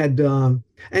 and they had the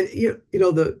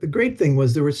great thing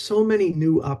was there were so many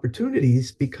new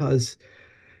opportunities because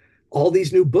all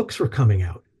these new books were coming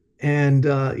out, and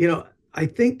I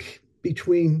think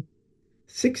between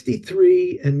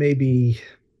 63 and maybe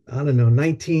I don't know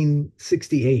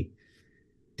 1968,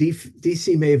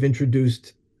 DC may have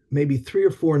introduced maybe 3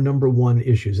 or 4 number one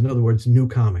issues. In other words, new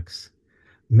comics,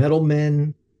 Metal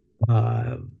Men,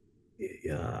 uh,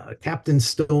 Captain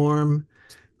Storm,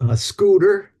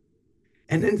 Scooter,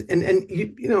 and then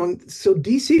so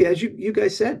DC, as you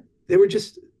guys said, they were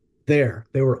just there.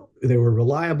 They were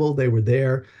reliable. They were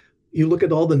there. You look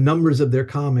at all the numbers of their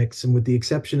comics, and with the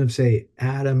exception of say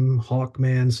Atom,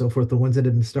 Hawkman, so forth, the ones that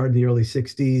had been started in the early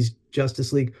 '60s,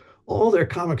 Justice League, all their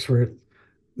comics were,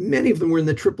 many of them were in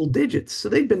the triple digits. So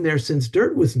they'd been there since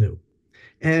dirt was new,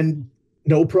 and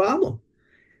no problem.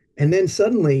 And then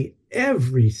suddenly,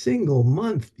 every single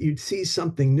month, you'd see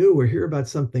something new or hear about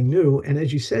something new. And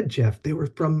as you said, Jeff, they were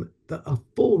from a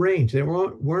full range. They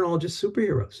weren't all just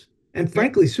superheroes. And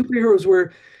frankly, superheroes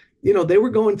were, they were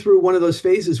going through one of those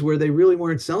phases where they really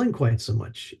weren't selling quite so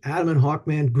much. Atom and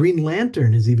Hawkman, Green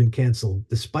Lantern is even canceled,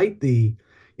 despite the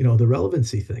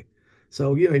relevancy thing.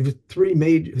 So, you have three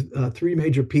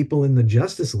major people in the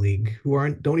Justice League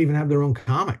who don't even have their own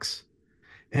comics.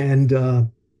 And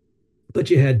but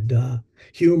you had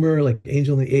humor like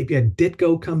Angel and the Ape. You had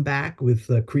Ditko come back with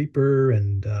Creeper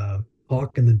and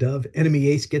Hawk and the Dove. Enemy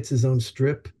Ace gets his own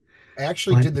strip. I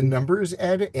actually did the numbers,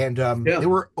 Ed, and there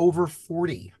were over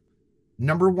 40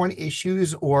 number one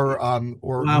issues or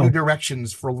Wow. new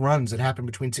directions for runs that happened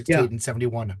between 68 and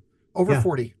 71. Over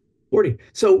 40. 40.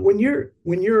 So when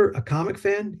you're a comic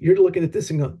fan, you're looking at this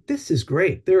and go, this is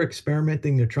great. They're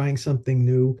experimenting. They're trying something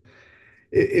new.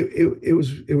 It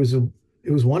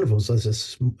was wonderful. So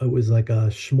it was like a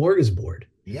smorgasbord.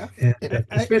 Yeah. And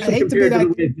especially compared to the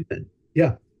way it did.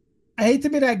 Yeah. I hate to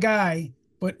be that guy,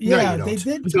 but yeah, they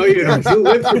did. No, you don't. You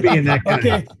live for being that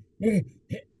guy. Okay,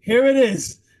 here it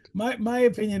is. My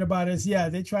opinion about it is, yeah,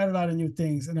 they tried a lot of new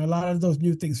things, and a lot of those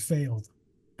new things failed,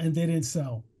 and they didn't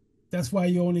sell. That's why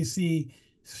you only see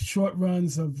short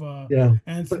runs of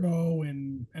Anthro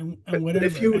and whatever.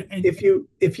 If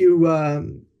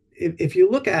you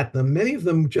look at them, many of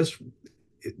them just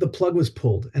the plug was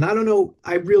pulled. And I don't know,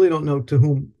 I really don't know to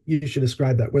whom you should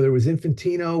ascribe that, whether it was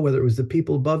Infantino, whether it was the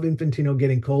people above Infantino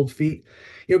getting cold feet,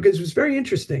 because it was very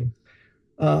interesting.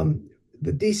 The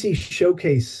DC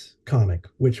Showcase comic,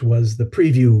 which was the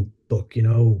preview book,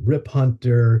 Rip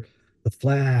Hunter, The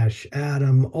Flash,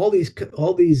 Atom, all these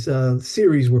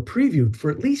series were previewed for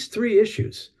at least 3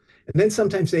 issues. And then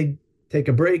sometimes they'd take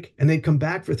a break and they'd come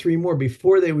back for 3 more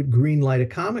before they would greenlight a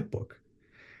comic book.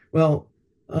 Well,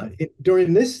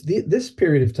 during this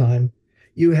period of time,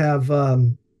 you have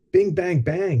Bing Bang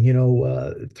Bang,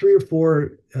 3 or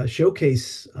 4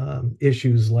 showcase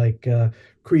issues like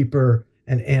Creeper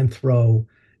and Anthro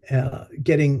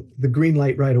getting the green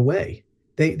light right away.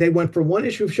 they went for one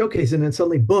issue of Showcase and then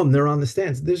suddenly, boom, they're on the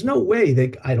stands. There's no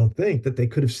way I don't think that they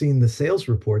could have seen the sales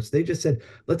reports. They just said,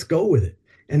 let's go with it.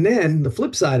 And then the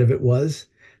flip side of it was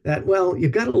that, well,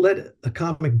 you've got to let a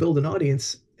comic build an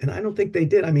audience. And I don't think they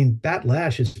did. I mean, Bat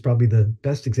Lash is probably the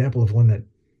best example of one that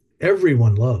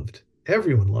everyone loved.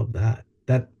 Everyone loved that.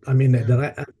 I've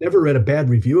never read a bad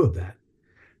review of that.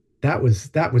 That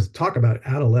was talk about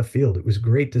out of left field. It was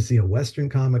great to see a Western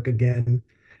comic again,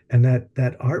 and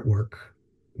that artwork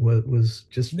was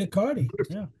just Nick Cardy.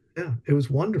 Wonderful. Yeah, it was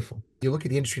wonderful. You look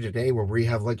at the industry today where we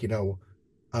have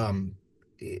um,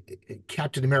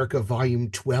 Captain America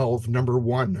Volume 12,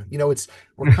 #1.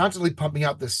 We're constantly pumping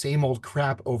out the same old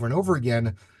crap over and over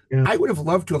again. Yeah. I would have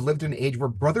loved to have lived in an age where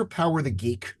Brother Power the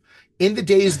Geek, In the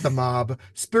Days of the Mob,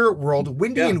 Spirit World,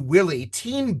 Wendy and Willie,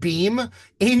 Teen Beam,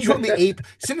 Angel and the Ape,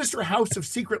 Sinister House of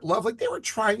Secret Love, they were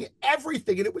trying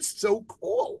everything, and it was so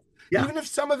cool. Yeah. Even if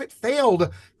some of it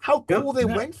failed, how cool they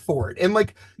went for it.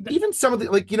 And even some of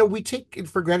the, we take it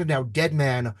for granted now, Dead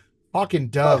Man, Hawk and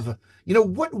Dove,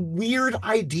 what weird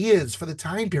ideas for the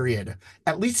time period.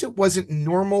 At least it wasn't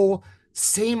normal,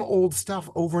 same old stuff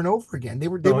over and over again. They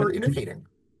were innovating.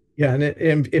 Yeah,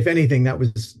 and if anything, that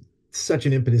was such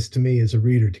an impetus to me as a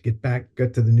reader to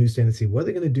get to the newsstand and see what are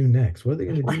they going to do next. What are they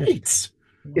going to do next?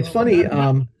 It's funny.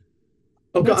 Not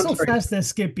so fast there,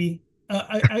 Skippy.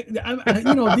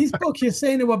 These books you're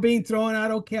saying they were being thrown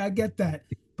out. Okay, I get that,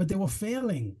 but they were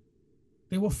failing.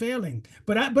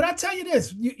 But I tell you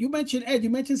this: you mentioned Ed. You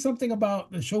mentioned something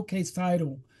about the Showcase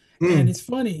title, and it's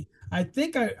funny. I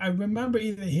think I remember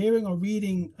either hearing or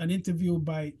reading an interview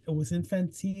it was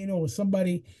Infantino or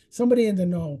somebody in the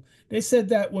know. They said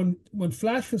that when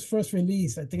Flash was first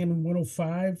released, I think in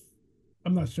 105,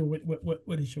 I'm not sure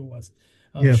what issue it was,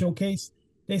 Showcase.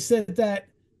 They said that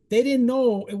they didn't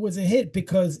know it was a hit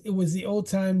because it was the old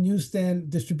time newsstand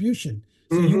distribution.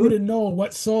 So you wouldn't know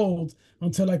what sold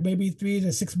until maybe 3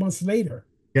 to 6 months later.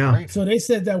 Yeah. Right. So they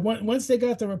said that once they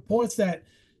got the reports that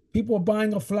people were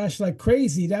buying a Flash like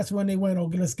crazy, that's when they went,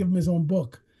 okay, let's give him his own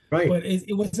book. Right. But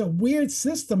it was a weird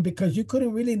system because you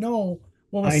couldn't really know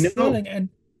what was selling, and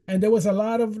there was a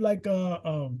lot of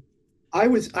I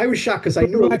was shocked because I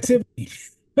knew activity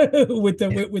with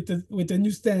the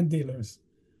newsstand dealers.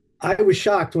 I was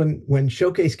shocked when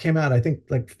Showcase came out. I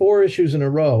think 4 issues in a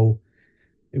row.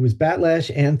 It was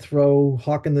Batlash, Anthro,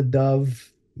 Hawk and the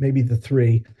Dove, maybe the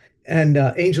 3, and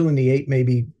Angel and the Ape,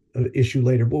 maybe an issue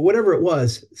later. But whatever it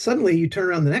was, suddenly you turn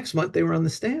around the next month, they were on the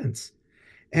stands.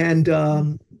 And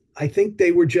I think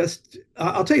they were just,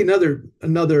 I'll tell you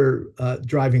another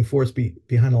driving force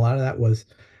behind a lot of that was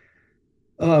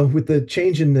with the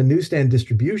change in the newsstand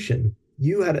distribution,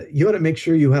 you had to make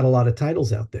sure you had a lot of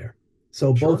titles out there.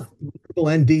 So both Marvel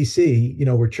and DC,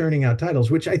 were churning out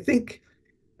titles, which I think,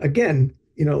 again,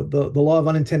 the law of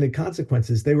unintended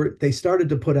consequences. They started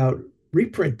to put out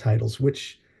reprint titles,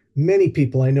 which many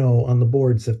people I know on the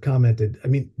boards have commented. I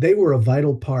mean, they were a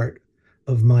vital part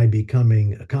of my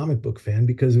becoming a comic book fan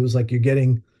because it was like you're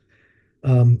getting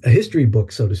a history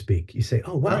book, so to speak. You say,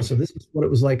 oh, wow, so this is what it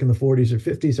was like in the 40s or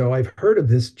 50s. Oh, I've heard of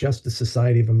this Justice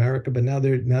Society of America, but now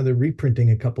they're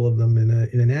reprinting a couple of them in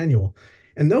an annual.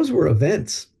 And those were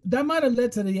events. That might have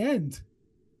led to the end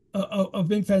of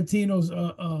Infantino's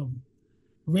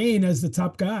reign as the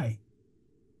top guy.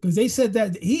 Because they said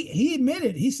that he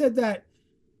admitted, he said that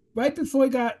right before he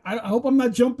got, I hope I'm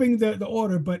not jumping the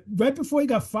order, but right before he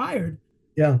got fired,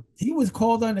 he was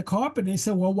called on the carpet. And they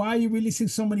said, well, why are you releasing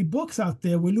so many books out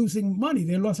there? We're losing money.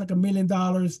 They lost $1 million.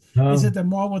 They said that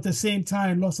Marvel at the same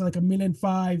time lost $1.5 million.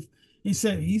 He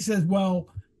says, well,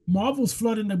 Marvel's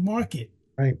flooding the market.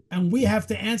 Right. And we have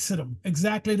to answer them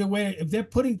exactly the way, if they're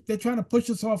trying to push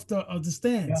us off the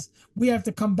stands, we have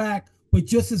to come back with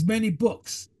just as many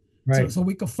books. Right. So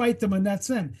we could fight them in that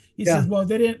sense. He says, well,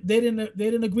 they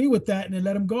didn't agree with that, and they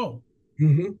let him go.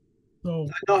 Mm-hmm. So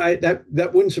no,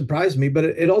 that wouldn't surprise me, but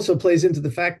it also plays into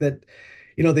the fact that,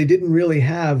 they didn't really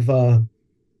have a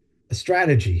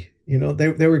strategy.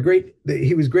 They were great.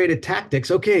 He was great at tactics.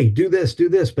 Okay, do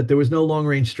this, but there was no long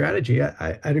range strategy.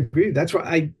 I'd agree. That's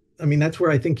why that's where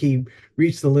I think he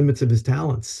reached the limits of his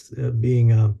talents, being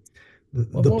the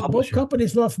publisher. Both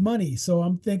companies lost money, so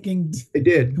I'm thinking they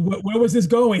did. Where was this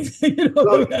going?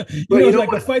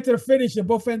 Like a fight to the finish, and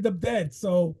both end up dead.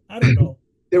 So I don't know.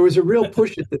 There was a real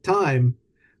push at the time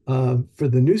for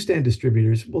the newsstand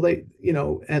distributors. Well, they,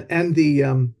 and the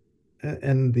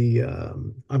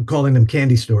I'm calling them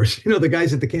candy stores. The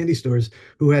guys at the candy stores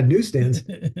who had newsstands.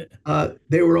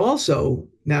 They were also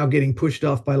now getting pushed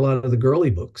off by a lot of the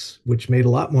girly books, which made a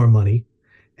lot more money.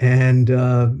 And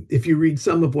if you read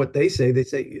some of what they say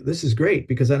this is great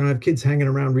because I don't have kids hanging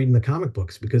around reading the comic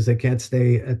books because they can't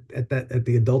stay at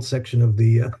the adult section of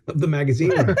the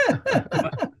magazine.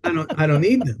 I don't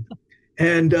need them.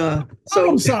 And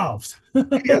Problem solved.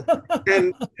 yeah,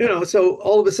 and so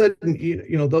all of a sudden,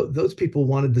 those people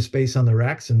wanted the space on the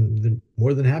racks, and they're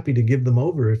more than happy to give them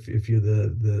over if you're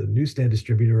the newsstand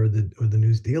distributor or the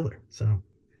news dealer. So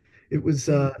it was.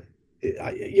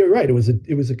 You're right. It was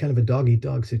a kind of a dog eat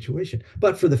dog situation,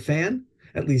 but for the fan,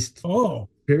 at least, Oh,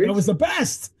 period, that was the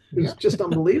best. it was just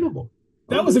unbelievable.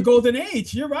 That was a golden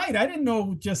age. You're right. I didn't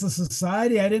know Justice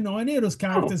Society. I didn't know any of those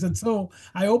characters until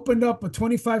I opened up a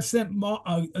 25-cent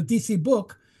a DC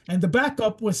book, and the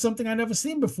backup was something I never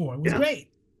seen before. It was great.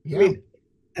 I mean,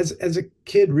 as a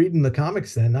kid reading the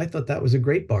comics, then I thought that was a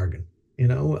great bargain.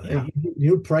 You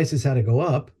knew prices had to go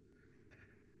up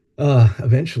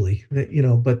eventually,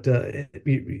 but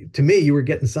to me, you were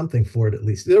getting something for it at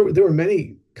least. There were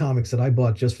many comics that I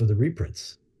bought just for the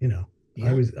reprints.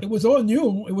 It was all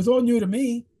new. It was all new to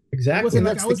me. Exactly. It wasn't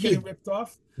like I was getting ripped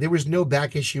off. There was no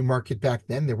back issue market back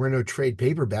then. There were no trade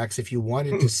paperbacks. If you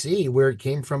wanted to see where it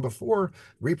came from before,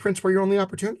 reprints were your only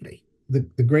opportunity.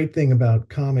 The great thing about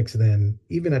comics then,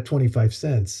 even at 25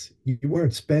 cents, you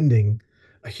weren't spending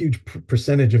a huge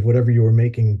percentage of whatever you were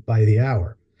making by the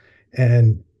hour.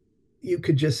 And you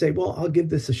could just say, well, I'll give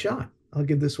this a shot. I'll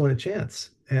give this one a chance.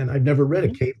 And I've never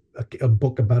read a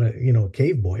book about a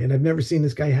cave boy, and I've never seen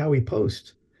this guy Howie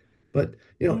Post. But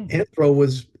Anthro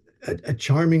was a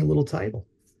charming little title.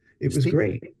 It was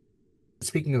great.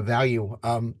 Speaking of value,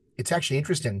 it's actually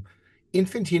interesting.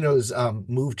 Infantino's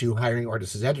move to hiring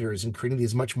artists as editors and creating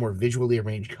these much more visually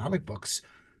arranged comic books.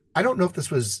 I don't know if this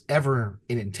was ever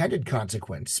an intended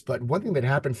consequence, but one thing that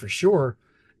happened for sure,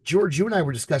 George, you and I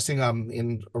were discussing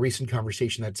in a recent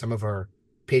conversation that some of our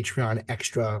Patreon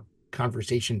extra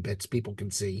conversation bits people can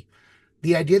see.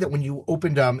 The idea that when you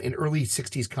opened an early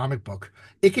 60s comic book,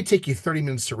 it could take you 30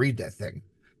 minutes to read that thing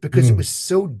because it was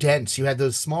so dense. You had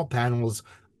those small panels,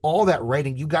 all that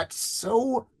writing. You got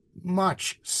so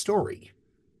much story.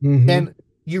 And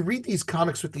you read these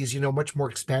comics with these, much more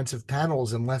expansive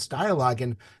panels and less dialogue,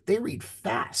 and they read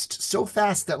fast, so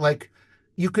fast that like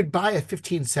you could buy a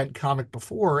 15-cent comic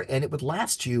before and it would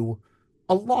last you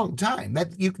a long time.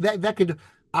 That could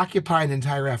occupy an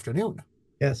entire afternoon.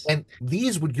 Yes. And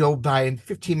these would go by in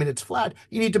 15 minutes flat.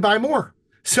 You need to buy more.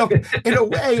 So in a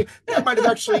way, that might have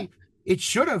actually, it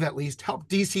should have at least helped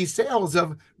DC sales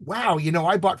of, wow,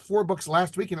 I bought 4 books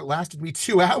last week and it lasted me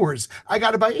 2 hours. I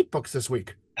got to buy 8 books this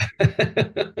week.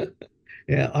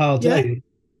 Yeah, I'll tell you.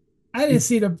 I didn't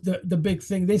see the big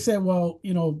thing. They said, well,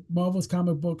 Marvel's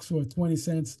comic books were 20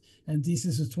 cents and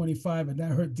DC's was 25, and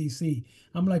that hurt DC.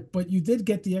 I'm like, but you did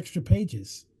get the extra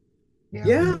pages.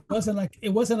 Yeah. It wasn't like it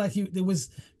was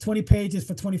 20 pages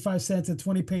for 25 cents and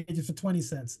 20 pages for 20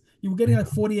 cents. You were getting like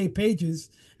 48 pages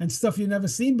and stuff you never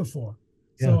seen before.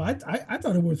 So I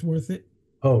thought it was worth it.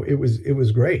 Oh, it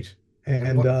was great.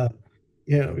 And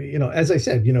as I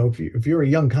said, if you're a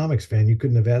young comics fan, you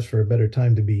couldn't have asked for a better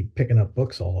time to be picking up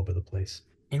books all over the place.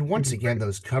 And once again,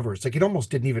 those covers, like it almost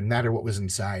didn't even matter what was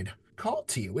inside. Called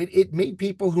to you. It made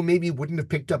people who maybe wouldn't have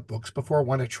picked up books before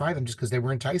want to try them just because they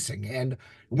were enticing. And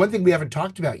one thing we haven't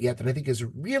talked about yet that I think is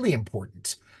really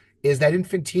important is that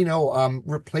Infantino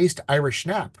replaced Irish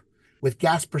Snap with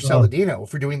Gasper Saladino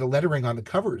for doing the lettering on the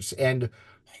covers. And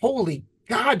holy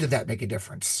God, did that make a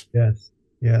difference?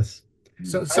 Yes.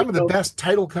 So some of the best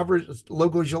title covers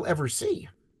logos you'll ever see.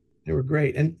 They were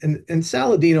great. And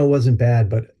Saladino wasn't bad,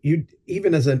 but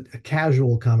even as a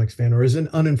casual comics fan or as an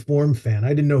uninformed fan, I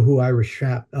didn't know who Irish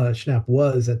Schnapp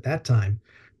was at that time,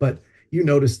 but you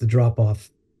noticed the drop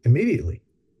off immediately.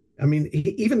 I mean,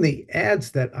 even the ads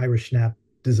that Irish Schnapp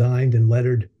designed and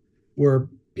lettered were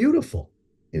beautiful.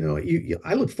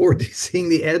 I look forward to seeing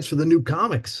the ads for the new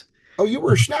comics. Oh, you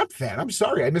were a Schnapp fan. I'm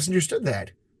sorry. I misunderstood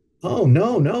that. Oh,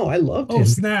 no. I loved him. Oh,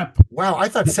 snap. Wow. I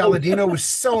thought Saladino was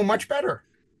so much better.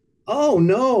 Oh,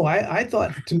 no. I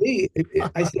thought, to me,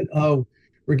 I said, oh,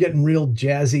 we're getting real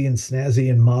jazzy and snazzy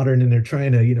and modern, and they're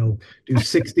trying to, do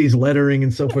 60s lettering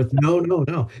and so forth.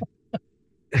 No.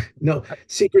 No,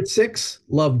 Secret Six,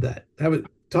 loved that.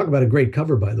 Talk about a great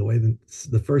cover, by the way.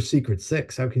 The first Secret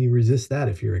Six. How can you resist that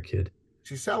if you're a kid?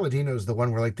 See, Saladino's the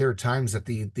one where like there are times that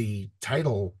the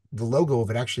title, the logo of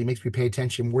it actually makes me pay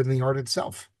attention more than the art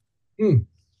itself.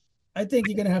 I think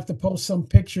you're going to have to post some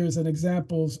pictures and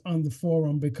examples on the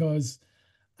forum because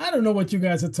I don't know what you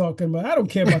guys are talking about. I don't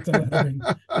care about the lettering.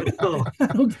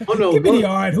 Give me the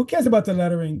art. Who cares about the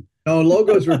lettering? No,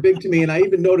 logos were big to me, and I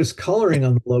even noticed coloring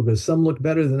on the logos. Some look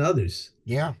better than others.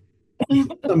 Yeah.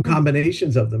 Some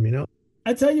combinations of them,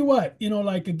 I tell you what,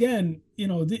 like again,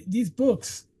 these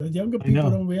books, the younger I people know.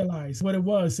 don't realize what it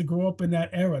was to grow up in that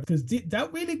era because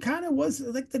that really kind of was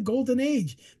like the golden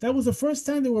age. That was the first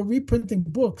time they were reprinting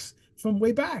books from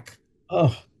way back.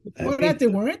 Oh, I Before mean, that, they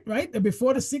weren't, right? And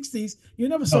before the 60s, you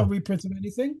never saw no, reprints of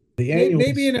anything. the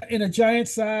Maybe annuals. in a giant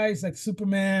size like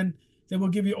Superman, they will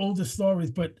give you older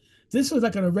stories, but this was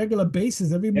like on a regular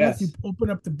basis. Every month you Yes. open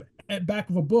up the back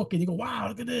of a book and you go, wow,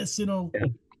 look at this, Yeah.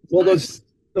 it's Well, nice.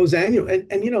 those annual and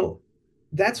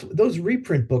that's those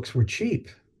reprint books were cheap.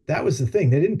 That was the thing.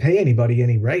 They didn't pay anybody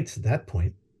any rights at that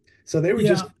point. So they were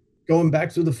just Yeah, going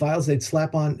back through the files they'd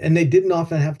slap on, and they didn't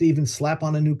often have to even slap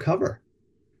on a new cover.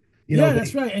 yeah,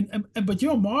 that's They right. And but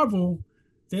Marvel,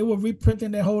 they were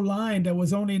reprinting their whole line that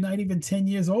was only not even 10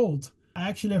 years old. I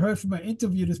actually heard from an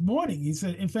interview this morning. He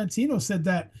said Infantino said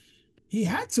that he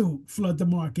had to flood the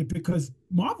market because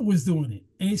Marvel was doing it.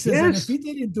 And he says, and if yes, he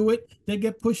didn't do it, they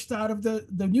get pushed out of the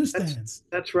that's newsstands.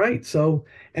 that's right. So,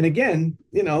 and again,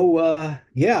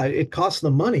 yeah, it cost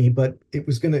them money, but it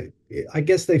was gonna. I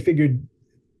guess they figured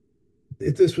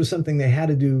this was something they had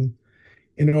to do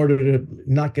in order to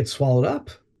not get swallowed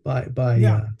up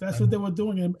Yeah, by that's what they were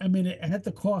doing. And I mean, it had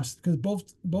to cost because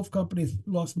both companies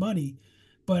lost money,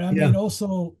 but I yeah, mean,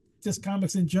 also just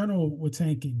comics in general were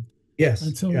tanking yes,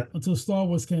 until yeah, Star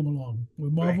Wars came along.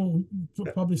 With right. Marvel,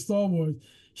 probably Star Wars,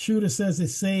 Shooter says it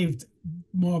saved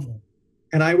Marvel.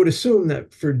 And I would assume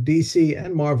that for DC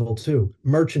and Marvel too,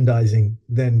 merchandising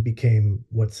then became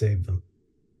what saved them.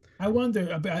 I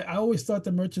wonder. I always thought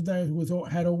the merchandise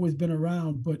had always been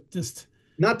around, but just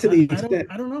Not to the I extent,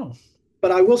 don't know.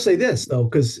 but I will say this though,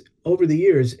 because over the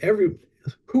years, every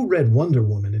who read Wonder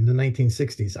Woman in the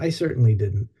 1960s? I certainly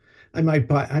didn't. I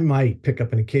might pick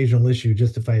up an occasional issue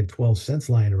just if I had 12 cents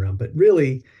lying around, but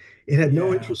really, it had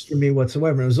no Yeah, interest for me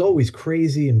whatsoever. It was always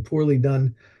crazy and poorly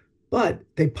done. But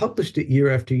they published it year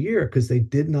after year because they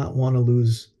did not want to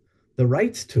lose the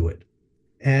rights to it.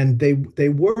 And they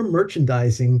were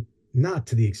merchandising, not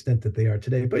to the extent that they are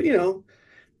today, but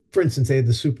for instance, they had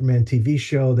the Superman TV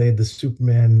show, they had the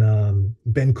Superman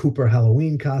Ben Cooper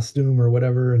Halloween costume or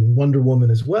whatever, and Wonder Woman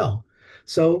as well.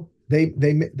 So they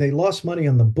lost money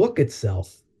on the book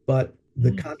itself, but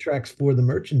the mm. contracts for the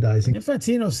merchandising,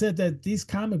 Infantino said that these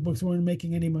comic books weren't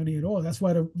making any money at all. That's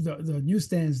why the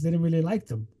newsstands didn't really like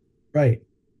them. right,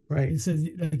 right, He said,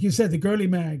 like you said, the girly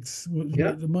mags were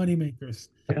yeah, the money makers.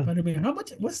 yeah, But I mean, how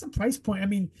much? What's the price point? I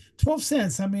mean, 12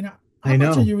 cents. I mean, how I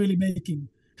much are know. you really making?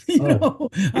 Oh,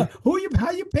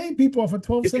 How you paying people for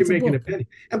 12 if you're cents a making a book? penny.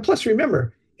 And plus,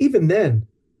 remember, even then,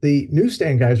 the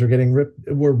newsstand guys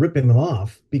were ripping them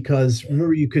off because Yeah.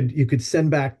 remember you could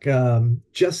send back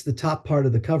just the top part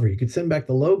of the cover. You could send back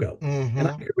the logo. And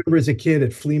I Hmm. can remember as a kid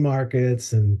at flea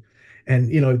markets and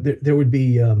there would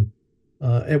be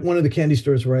at one of the candy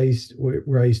stores where I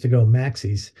used to go,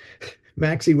 Maxie's.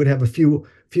 Maxie would have a few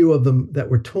of them that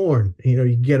were torn.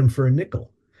 You get them for a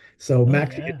nickel. So Oh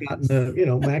Maxie had yeah.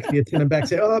 gotten Maxie had sent them back,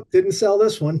 say, "Oh, didn't sell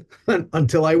this one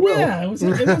until I will." Yeah, it was a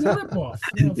ripoff.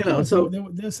 Of course, So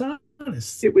they're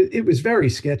honest. it was very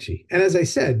sketchy. And as I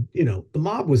said, the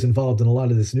mob was involved in a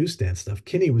lot of this newsstand stuff.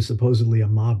 Kinney was supposedly a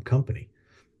mob company.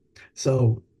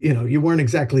 So, you weren't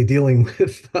exactly dealing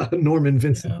with Norman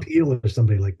Vincent Yeah. Peale or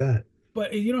somebody like that.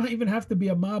 But you don't even have to be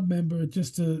a mob member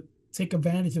just to take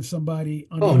advantage of somebody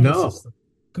on the Oh, honor no, system.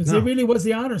 Because it no. really was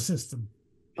the honor system.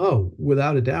 Oh,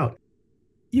 without a doubt.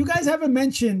 You guys haven't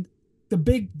mentioned the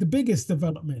biggest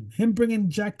development, him bringing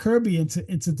Jack Kirby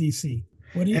into DC.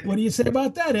 What do you say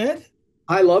about that, Ed?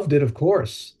 I loved it, of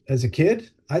course. As a kid,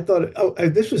 I thought,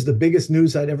 this was the biggest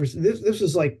news I'd ever seen. This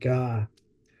was like, I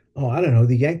don't know,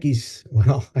 the Yankees.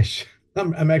 Well,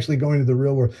 I'm actually going to the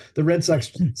real world. The Red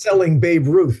Sox selling Babe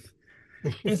Ruth.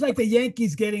 It's like the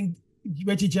Yankees getting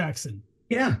Reggie Jackson.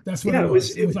 Yeah, That's what yeah. it It was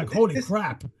was. It it, was like, holy this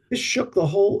crap. this shook the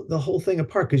whole thing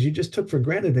apart because you just took for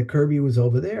granted that Kirby was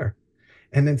over there,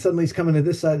 and then suddenly he's coming to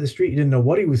this side of the street. You didn't know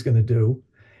what he was going to do,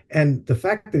 and the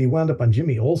fact that he wound up on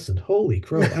Jimmy Olsen. Holy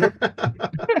crow! I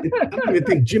don't even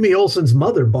think Jimmy Olsen's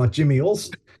mother bought Jimmy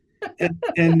Olsen.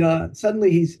 And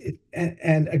suddenly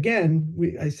and again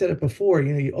I said it before,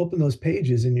 you open those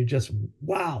pages and you just,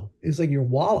 wow, it's like you're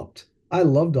walloped. I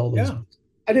loved all those Yeah. books.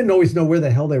 I didn't always know where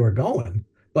the hell they were going,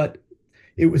 but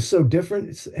it was so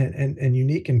different and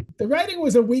unique. And The writing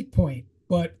was a weak point,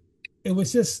 but it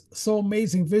was just so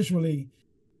amazing visually.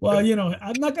 Well,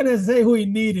 I'm not gonna say who he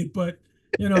needed, but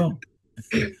the no,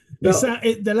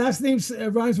 the last name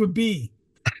rhymes with B.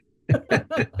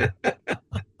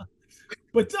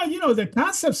 But the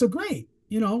concepts are great.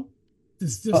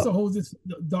 This the whole this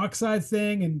dark side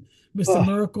thing and Mr. Oh,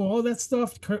 Miracle, all that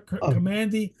stuff. oh,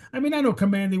 Commandy. I mean, I know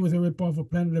Commandy was a ripoff of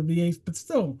Planet of the Apes, but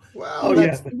still, Well, oh he, yeah,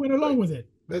 that's he went along with it.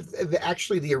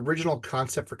 actually the original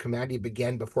concept for Commandy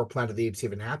began before Planet of the Apes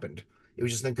even happened. It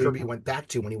was just then yeah. Kirby went back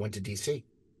to when he went to DC.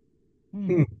 Hmm.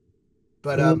 Hmm.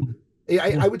 But Mm,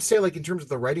 I mm, would say like in terms of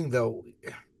the writing though,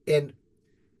 and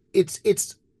it's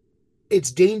it's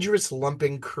it's dangerous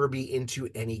lumping Kirby into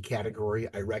any category.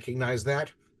 I recognize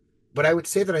that. But I would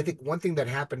say that I think one thing that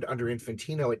happened under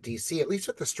Infantino at DC, at least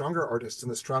with the stronger artists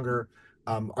and the stronger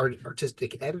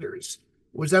artistic editors,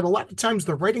 was that a lot of times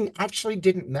the writing actually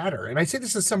didn't matter. And I say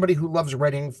this as somebody who loves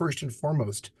writing first and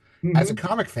foremost as a mhm.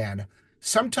 comic fan.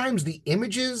 Sometimes the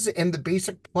images and the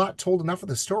basic plot told enough of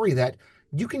the story that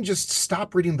you can just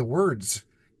stop reading the words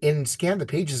and scan the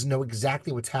pages and know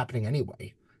exactly what's happening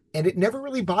anyway. And it never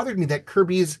really bothered me that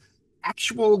Kirby's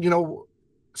actual,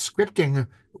 scripting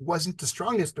wasn't the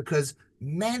strongest because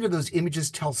man, do those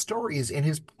images tell stories, and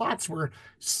his plots were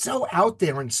so out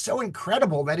there and so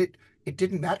incredible that it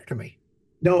didn't matter to me.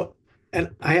 No, and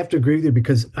I have to agree with you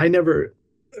because I never,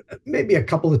 maybe a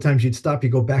couple of times you'd stop, you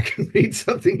go back and read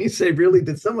something, you say, really,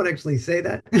 did someone actually say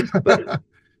that? But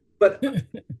but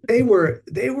they were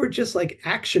just like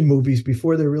action movies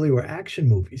before there really were action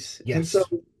movies. And so,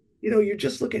 Yes. you're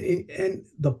just looking and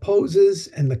the poses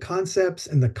and the concepts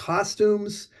and the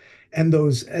costumes and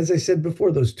those, as I said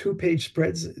before, those two-page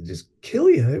spreads just kill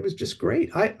you. It was just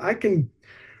great. I can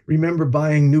remember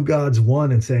buying New Gods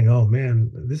 1 and saying, "Oh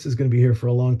man, this is going to be here for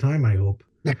a long time, I hope."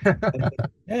 And,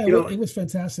 Yeah, you know, it was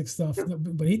fantastic stuff.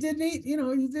 But he did need, he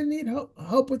did need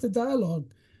help with the dialogue.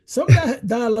 Some of that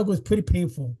dialogue was pretty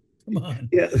painful. Come on.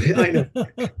 yeah, I know.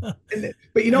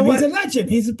 But you know And he's what? a legend.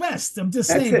 He's the best. I'm just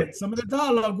That's saying. But it. some of the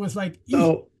dialogue was like, eek.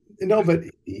 So, no, but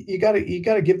you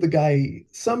gotta give the guy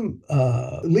some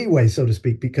leeway, so to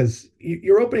speak, because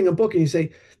you're opening a book and you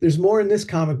say, "There's more in this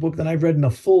comic book than I've read in a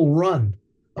full run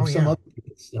Oh of some yeah. other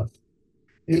people's stuff."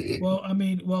 It, Well, I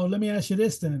mean, well, let me ask you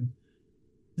this then.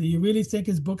 Do you really think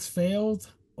his books failed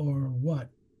or what?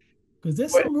 Because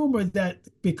there's Well, some rumor that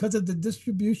because of the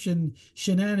distribution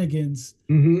shenanigans,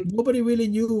 mhm. nobody really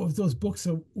knew if those books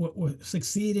were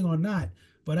succeeding or not.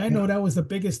 But I know Yeah. that was the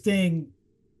biggest thing,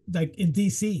 like in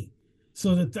DC.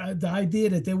 So that the idea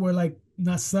that they were like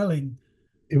not selling.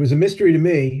 It was a mystery to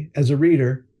me as a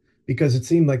reader because it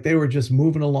seemed like they were just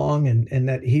moving along and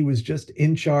that he was just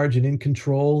in charge and in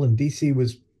control and DC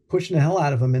was pushing the hell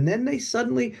out of him. And then they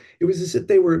suddenly, it was as if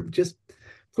they were just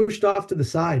pushed off to the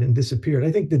side and disappeared.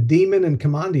 I think the Demon and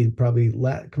Commandi probably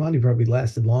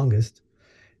lasted longest.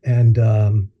 And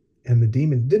and the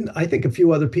Demon didn't. I think a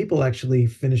few other people actually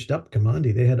finished up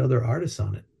Commandi. They had other artists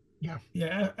on it. yeah.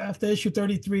 Yeah, after issue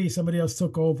 33, somebody else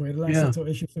took over. It lasted Yeah. until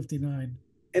issue 59.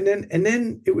 And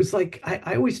then it was like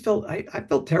I always felt I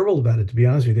felt terrible about it, to be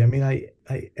honest with you. I mean, I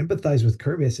empathized with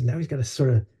Kirby. I said now he's got to sort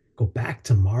of go back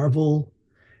to Marvel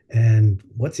and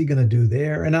what's he going to do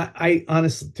there? And I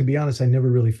honestly, to be honest, I never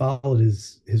really followed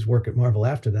his work at Marvel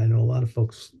after that. I know a lot of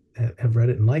folks have read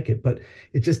it and like it, but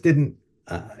it just didn't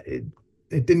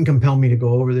it didn't compel me to go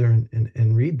over there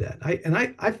and read that.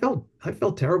 I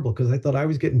felt terrible because I thought I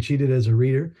was getting cheated as a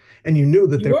reader, and you knew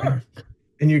that You they were, were.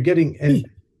 and you're getting and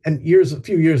a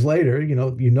few years later, you know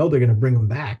they're going to bring them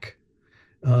back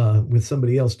with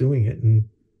somebody else doing it, and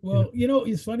you know, Well,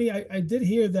 it's funny. I did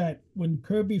hear that when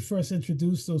Kirby first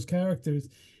introduced those characters,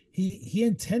 he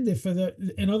intended for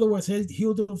in other words,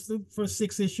 he'll do the first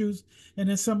 6 issues, and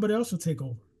then somebody else will take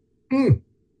over. mm,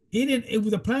 He didn't.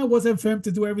 The plan wasn't for him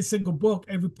to do every single book,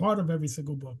 every part of every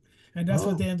single book, and that's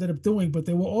what oh they ended up doing. But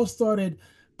they were all started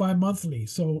bi-monthly,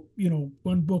 so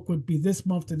one book would be this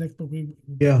month, the next book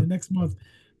would be yeah, the next month.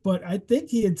 But I think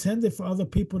he intended for other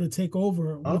people to take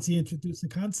over oh, once he introduced the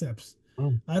concepts.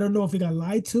 oh, I don't know if he got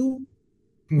lied to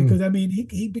mm. because I mean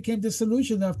he became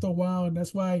disillusioned after a while, and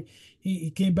that's why he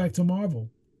came back to Marvel.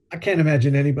 I can't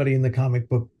imagine anybody in the comic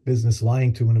book business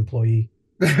lying to an employee.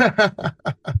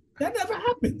 That never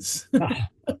happens. Ah,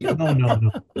 no, no,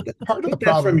 no. part of the Put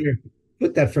that from problem your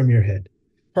put that from your head.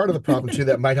 Part of the problem too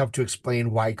that might help to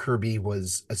explain why Kirby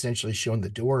was essentially shown the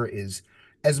door is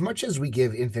as much as we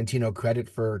give Infantino credit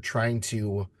for trying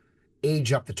to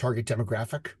age up the target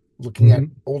demographic, looking at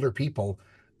Hmm. older people,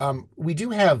 we do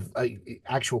have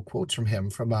actual quotes from him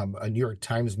from a New York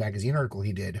Times Magazine article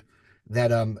he did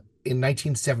that in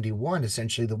 1971,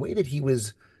 essentially the way that he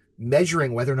was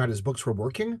measuring whether or not his books were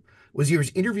working was he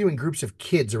was interviewing groups of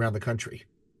kids around the country.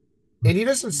 And he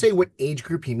doesn't say what age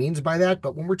group he means by that,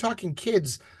 but when we're talking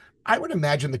kids, I would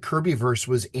imagine the Kirbyverse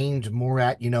was aimed more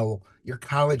at, your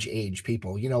college age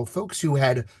people, folks who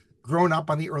had grown up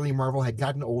on the early Marvel, had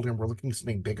gotten older and were looking for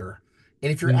something bigger.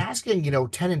 And if you're asking,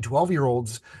 10 and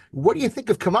 12-year-olds, what do you think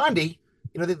of Commandi?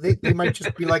 They might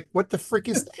just be like, what the frick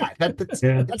is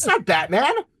that? That's not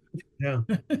Batman. Yeah.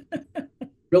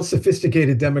 Real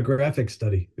sophisticated demographic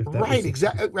study. Right,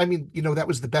 exactly. I mean, that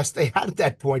was the best they had at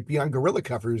that point beyond gorilla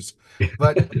covers.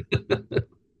 But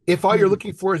if all you're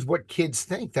looking for is what kids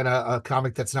think, then a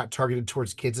comic that's not targeted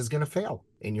towards kids is going to fail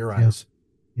in your eyes.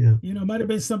 Yeah. It might have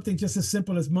been something just as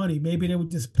simple as money. Maybe they were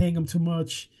just paying them too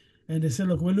much. And they said,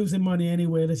 look, we're losing money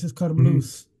anyway. Let's just cut them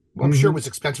loose. Well, I'm sure it was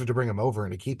expensive to bring him over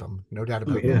and to keep him. No doubt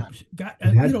about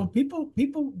that.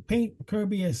 People paint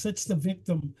Kirby as such the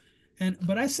victim.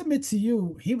 But I submit to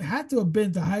you, he had to have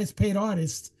been the highest paid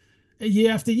artist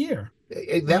year after year.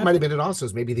 That might have been it also.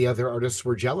 Maybe the other artists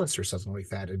were jealous or something like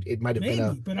that. It might have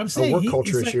been a work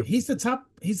culture issue. He's the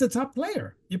top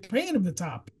player. You're paying him the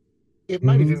top. It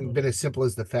might have even been as simple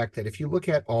as the fact that if you look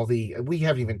at we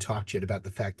haven't even talked yet about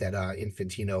the fact that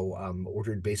Infantino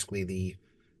ordered basically the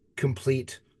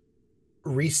complete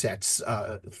resets,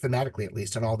 thematically at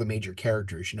least, on all the major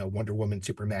characters, Wonder Woman,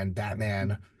 Superman,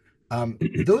 Batman.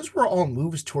 Those were all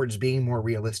moves towards being more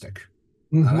realistic.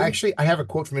 Actually, I have a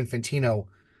quote from Infantino.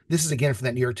 This is again from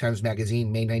that New York Times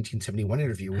Magazine, May 1971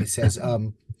 interview. He says,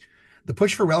 the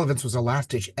push for relevance was a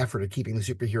last-ditch effort at keeping the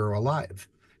superhero alive.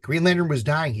 Green Lantern was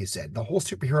dying, he said. The whole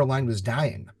superhero line was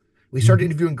dying. We started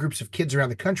interviewing groups of kids around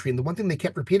the country, and the one thing they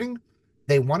kept repeating,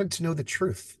 they wanted to know the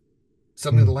truth.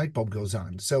 Suddenly the light bulb goes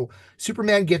on. So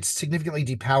Superman gets significantly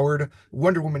depowered.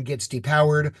 Wonder Woman gets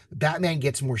depowered. Batman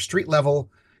gets more street level.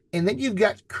 And then you've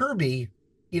got Kirby,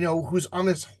 who's on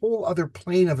this whole other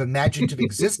plane of imaginative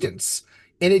existence.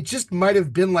 And it just might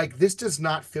have been like, this does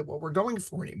not fit what we're going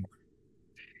for anymore.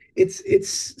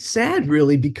 It's sad,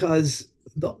 really, because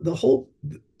the whole,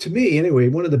 to me anyway,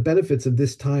 one of the benefits of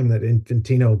this time that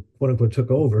Infantino, quote unquote,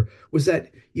 took over was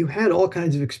that you had all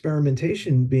kinds of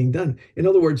experimentation being done. In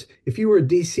other words, if you were a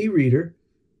DC reader,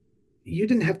 you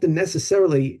didn't have to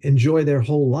necessarily enjoy their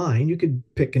whole line. You could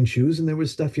pick and choose, and there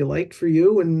was stuff you liked for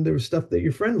you, and there was stuff that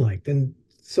your friend liked. And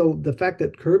so the fact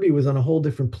that Kirby was on a whole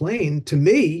different plane, to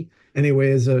me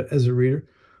anyway, as a reader,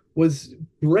 was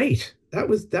great. That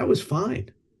was fine.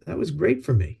 That was great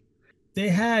for me. They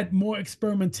had more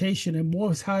experimentation and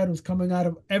more titles coming out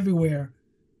of everywhere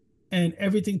and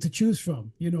everything to choose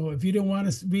from. If you didn't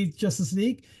want to read Justice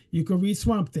League, you could read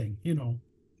Swamp Thing,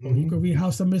 or you could read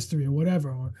House of Mystery or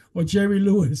whatever, or Jerry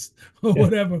Lewis or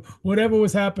whatever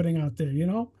was happening out there,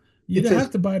 You didn't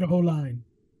have to buy the whole line.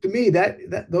 To me,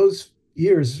 that those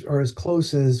years are as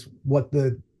close as what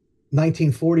the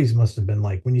 1940s must have been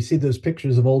like. When you see those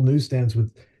pictures of old newsstands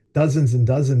with dozens and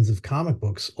dozens of comic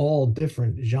books, all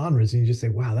different genres, and you just say,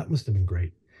 wow, that must have been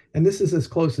great. And this is as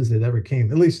close as it ever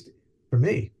came, at least for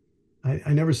me.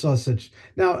 I never saw such.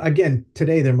 Now, again,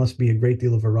 today there must be a great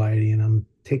deal of variety, and I'm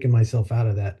taking myself out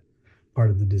of that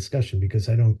part of the discussion because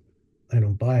I don't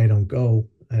buy, I don't go,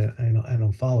 I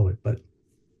don't follow it. But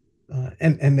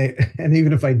and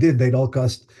even if I did, they'd all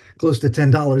cost close to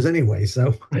 $10 anyway.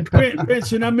 So,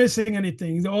 Rich, you're not missing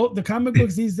anything. The comic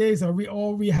books these days are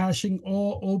all rehashing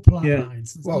all old plot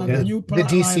lines. It's well, the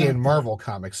DC and Marvel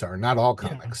comics are not all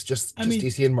comics, just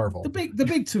DC and Marvel. The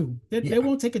big two, they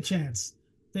won't take a chance.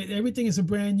 Everything is a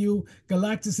brand new.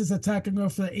 Galactus is attacking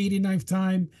Earth for the 89th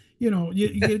time. You're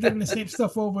getting the same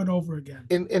stuff over and over again.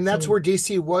 And that's where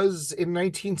DC was in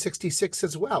 1966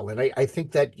 as well. And I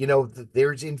think that,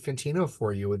 there's Infantino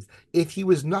for you. If he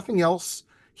was nothing else,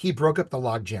 he broke up the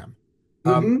logjam.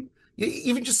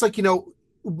 Even just like,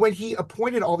 when he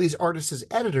appointed all these artists as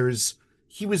editors,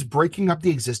 he was breaking up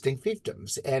the existing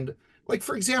fiefdoms. And like,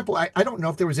 for example, I don't know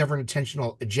if there was ever an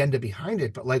intentional agenda behind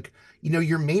it, but like,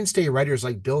 your mainstay writers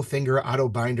like Bill Finger, Otto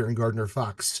Binder, and Gardner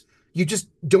Fox, you just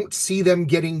don't see them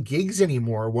getting gigs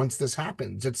anymore once this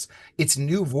happens. It's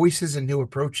new voices and new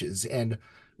approaches. And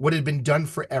what had been done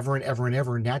forever and ever and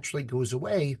ever naturally goes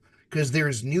away because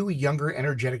there's new, younger,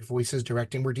 energetic voices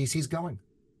directing where DC's going.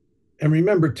 And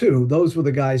remember, too, those were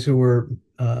the guys who were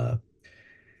kind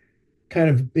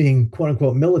of being, quote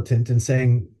unquote, militant and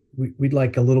saying, we'd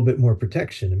like a little bit more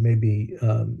protection and maybe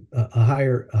a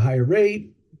higher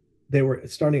rate.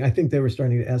 I think they were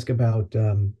starting to ask about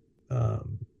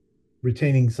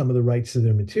retaining some of the rights to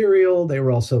their material.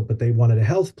 But they wanted a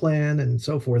health plan and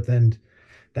so forth. And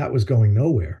that was going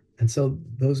nowhere. And so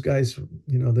those guys,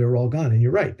 they were all gone. And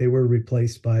you're right. They were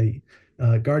replaced by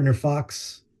Gardner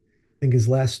Fox. I think his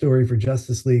last story for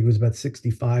Justice League was about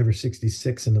 65 or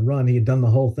 66 in the run. He had done the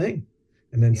whole thing.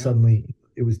 And then suddenly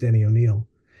it was Denny O'Neil.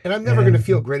 And I'm never going to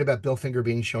feel great about Bill Finger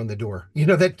being shown the door.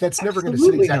 That's never going to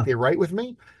sit exactly right with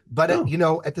me. But,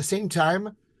 at the same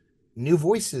time, new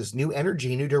voices, new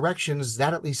energy, new directions,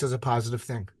 that at least is a positive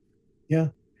thing. Yeah.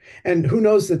 And who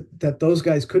knows that those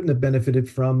guys couldn't have benefited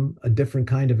from a different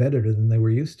kind of editor than they were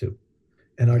used to,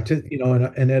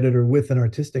 an editor with an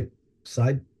artistic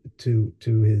side to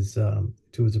his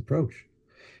approach,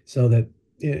 so that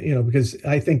because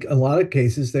I think a lot of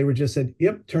cases they were just said,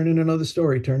 "Yep, turn in another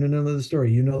story.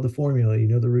 You know the formula, you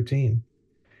know the routine,"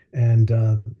 and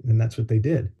that's what they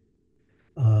did.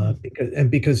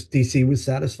 Because DC was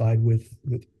satisfied with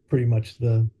pretty much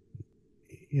the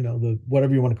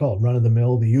whatever you want to call it, run of the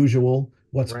mill, the usual,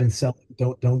 what's been Right. selling.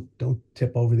 Don't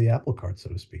tip over the apple cart, so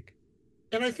to speak.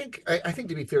 And I think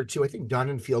to be fair too, I think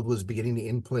Donenfeld was beginning to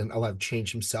implement a lot of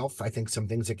change himself. I think some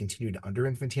things that continued under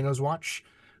Infantino's watch.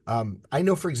 I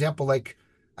know, for example, like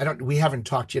we haven't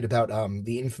talked yet about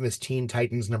the infamous Teen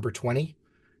Titans number 20,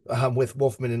 with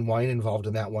Wolfman and Wine involved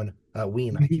in that one.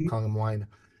 Ween, I keep calling him Wine.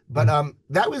 But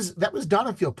that was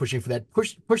Donenfeld pushing for that.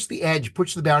 Push the edge,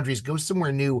 push the boundaries, go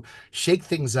somewhere new, shake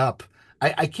things up.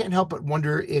 I can't help but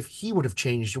wonder if he would have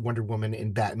changed Wonder Woman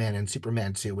and Batman and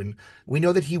Superman too. And we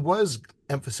know that he was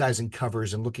emphasizing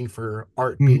covers and looking for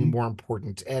art being more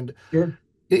important. And Sure.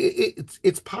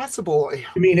 it's possible.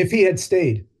 I mean, if he had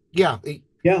stayed, Yeah,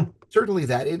 yeah, certainly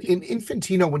that. In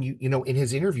Infantino, when in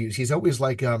his interviews, he's always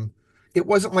like, it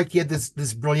wasn't like he had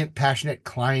this brilliant, passionate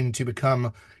climb to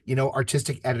become,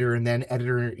 artistic editor and then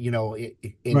editor,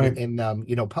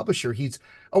 right. publisher. He's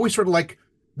always sort of like,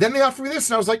 then they offered me this,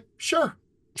 and I was like, sure.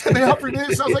 Then they offered me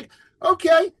this, and I was like,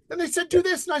 okay. Then they said, do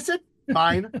this, and I said,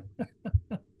 fine.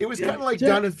 It was kind of like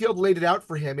Jeff, Donenfeld laid it out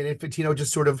for him, and Infantino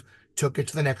just sort of took it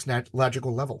to the next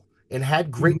logical level and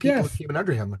had great people who Jeff, came in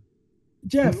under him.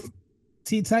 Jeff,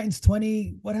 Teen Titans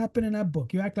 20. What happened in that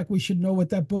book? You act like we should know what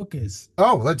that book is.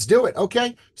 Oh, let's do it.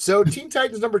 Okay. So Teen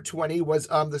Titans number 20 was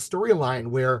the storyline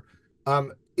where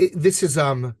this is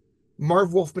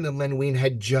Marv Wolfman and Len Wein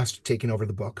had just taken over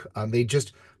the book. They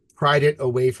just pried it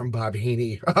away from Bob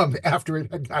Haney after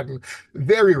it had gotten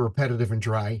very repetitive and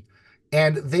dry.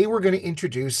 And they were going to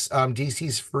introduce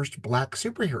DC's first black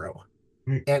superhero.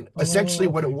 And essentially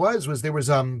what it was there was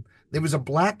a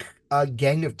black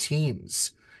gang of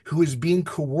teens who was being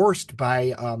coerced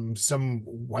by some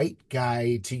white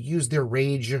guy to use their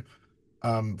rage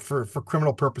for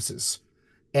criminal purposes.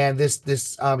 And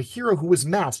this hero, who was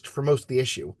masked for most of the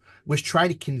issue, was trying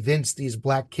to convince these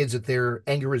black kids that their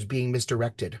anger was being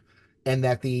misdirected and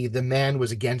that the man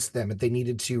was against them, and they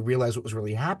needed to realize what was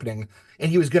really happening.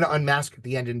 And he was going to unmask at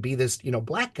the end and be this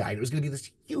black guy. It was going to be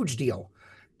this huge deal.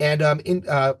 And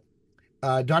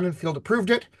Donenfeld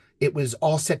approved it. It was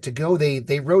all set to go.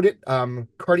 They wrote it.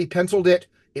 Cardi penciled it.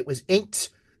 It was inked,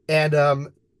 and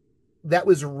that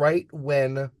was right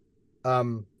when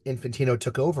Infantino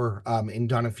took over, and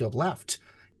Donenfeld left.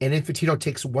 And Infantino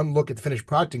takes one look at the finished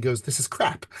product and goes, "This is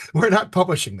crap. We're not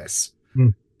publishing this,"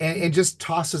 and just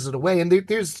tosses it away. And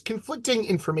there's conflicting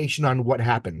information on what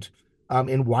happened,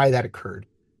 and why that occurred.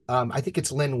 I think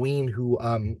it's Len Wein who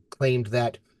claimed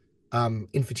that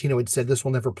Infantino had said this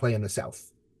will never play in the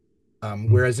South.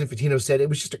 Whereas Infantino said it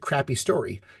was just a crappy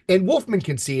story. And Wolfman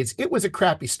concedes it was a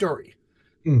crappy story.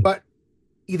 But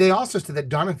they also said that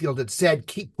Donenfeld had said,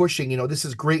 keep pushing, this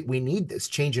is great. We need this,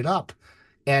 change it up.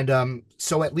 And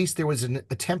so at least there was an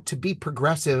attempt to be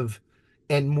progressive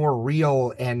and more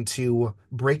real and to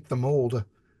break the mold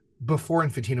before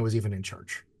Infantino was even in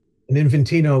charge. And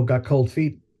Infantino got cold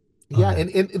feet. Yeah,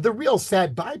 and the real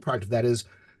sad byproduct of that is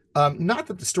not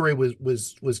that the story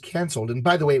was canceled. And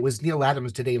by the way, it was Neil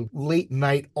Adams did a late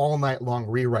night, all night long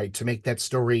rewrite to make that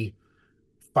story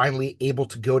finally able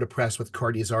to go to press with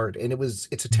Cardi's art. And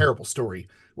it's a terrible story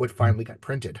what finally got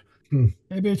printed.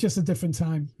 Maybe it's just a different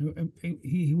time.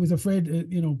 He was afraid,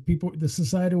 the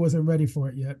society wasn't ready for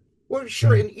it yet. Well,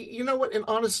 sure. And you know what? And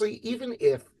honestly, even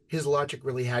if his logic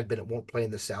really had been it won't play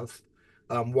in the South,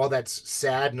 while that's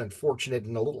sad and unfortunate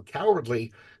and a little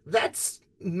cowardly, that's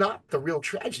not the real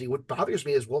tragedy. What bothers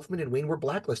me is Wolfman and Wein were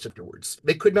blacklisted afterwards.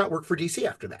 They could not work for DC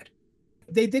after that.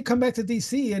 They did come back to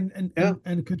DC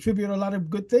and contribute a lot of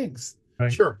good things.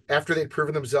 Right. Sure. After they'd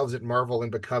proven themselves at Marvel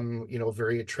and become,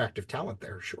 very attractive talent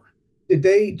there. Sure. Did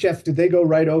they go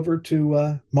right over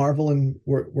to Marvel and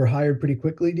were hired pretty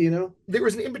quickly? Do you know? There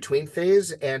was an in-between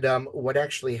phase, and what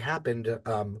actually happened,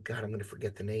 God, I'm going to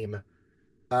forget the name.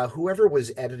 Whoever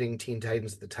was editing Teen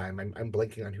Titans at the time, I'm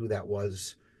blanking on who that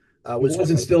was. It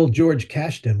wasn't still George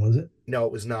Cashton, was it? No,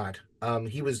 it was not.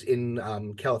 He was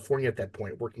in California at that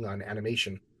point, working on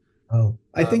animation. Oh,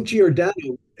 I think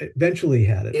Giordano eventually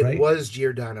had it, right? It was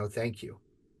Giordano, thank you.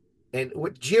 And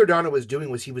what Giordano was doing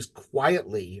was he was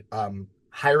quietly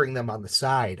hiring them on the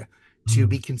side to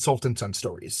be consultants on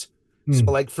stories. So,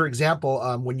 like, for example,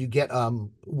 when you get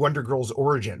Wonder Girl's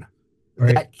origin,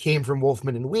 Right. that came from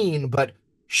Wolfman and Wein, but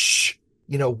shh,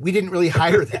 we didn't really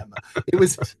hire them.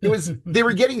 They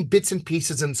were getting bits and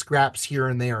pieces and scraps here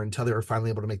and there until they were finally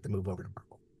able to make the move over to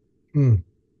Marvel.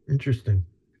 Interesting.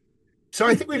 So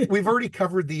I think we've already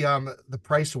covered the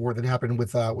price war that happened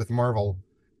with Marvel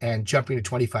and jumping to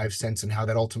 25 cents and how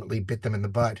that ultimately bit them in the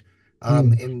butt.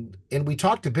 And we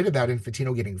talked a bit about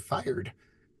Infantino getting fired.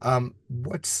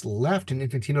 What's left in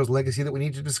Infantino's legacy that we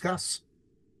need to discuss?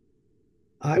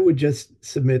 I would just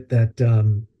submit that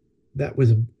that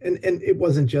was, and it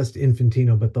wasn't just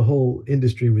Infantino, but the whole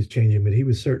industry was changing. But he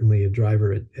was certainly a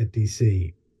driver at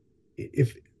DC.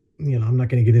 If I'm not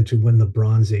going to get into when the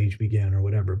Bronze Age began or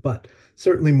whatever, but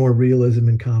certainly more realism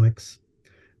in comics.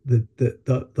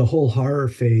 The whole horror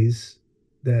phase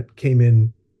that came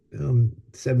in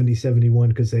 70, 71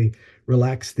 because they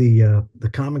relaxed the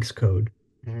comics code.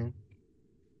 Mm-hmm.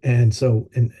 And so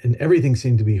and everything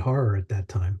seemed to be horror at that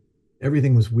time.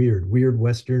 Everything was weird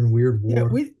Western, weird war.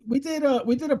 Yeah, we did a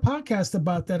podcast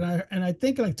about that, and I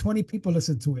think like 20 people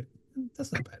listened to it.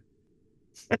 That's not bad.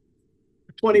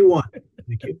 21.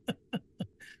 Thank you.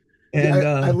 And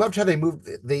I loved how they moved.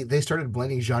 They started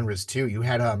blending genres too. You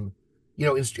had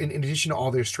in addition to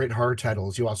all their straight horror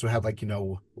titles, you also had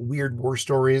weird war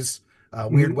stories,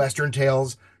 weird Western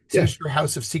tales, Sinister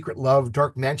House of Secret Love,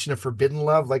 Dark Mansion of Forbidden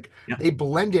Love. They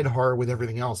blended horror with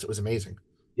everything else. It was amazing.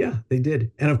 Yeah, they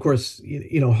did. And of course,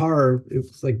 horror, it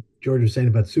was like George was saying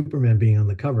about Superman being on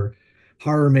the cover.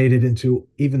 Horror made it into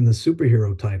even the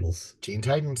superhero titles. Teen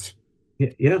Titans.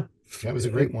 Yeah. That was a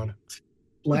great one.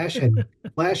 Flash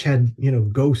had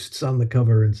ghosts on the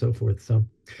cover and so forth. So,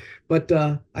 but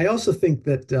I also think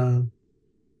that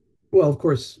well, of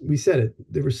course, we said it.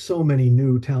 There were so many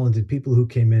new talented people who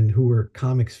came in who were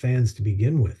comics fans to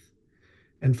begin with,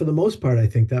 and for the most part, I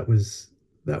think that was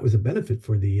a benefit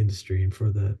for the industry and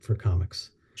for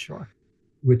comics. Sure.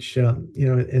 Which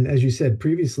and as you said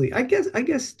previously, I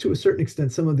guess to a certain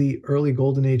extent, some of the early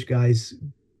Golden Age guys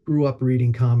grew up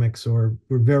reading comics or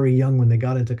were very young when they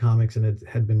got into comics and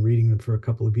had been reading them for a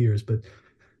couple of years. But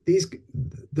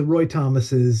the Roy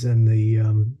Thomases and the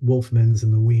Wolfmans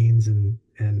and the Weens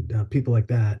and people like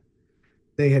that,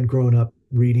 they had grown up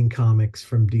reading comics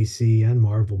from DC and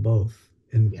Marvel both.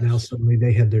 And now suddenly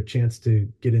they had their chance to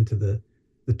get into the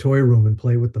toy room and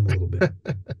play with them a little bit.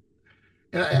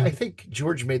 And I think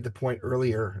George made the point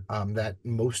earlier that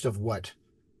most of what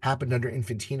happened under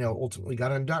Infantino ultimately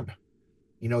got undone.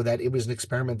 That it was an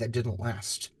experiment that didn't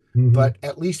last. Mm-hmm. But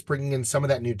at least bringing in some of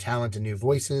that new talent and new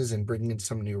voices and bringing in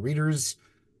some new readers,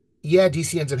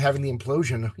 DC ends up having the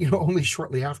implosion, only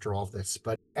shortly after all this.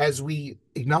 But as we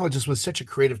acknowledge, this was such a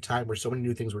creative time where so many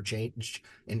new things were changed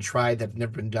and tried that had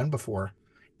never been done before,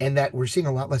 and that we're seeing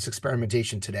a lot less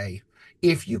experimentation today.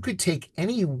 If you could take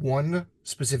any one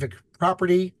specific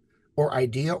property or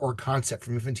idea or concept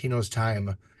from Infantino's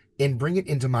time and bring it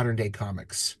into modern day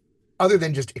comics, other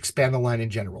than just expand the line in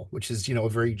general, which is, a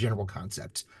very general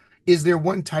concept, is there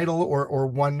one title or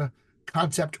one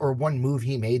concept or one move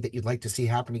he made that you'd like to see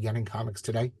happen again in comics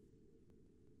today?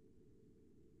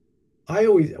 I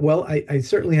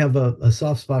certainly have a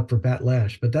soft spot for Bat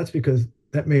Lash, but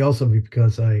that may also be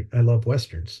because I love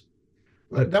Westerns.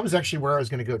 But that was actually where I was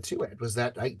going to go to. It was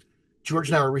that George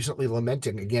and I were recently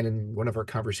lamenting, again, in one of our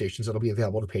conversations that'll be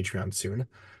available to Patreon soon,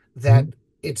 that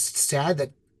it's sad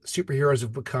that superheroes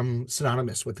have become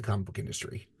synonymous with the comic book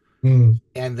industry. And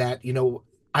that,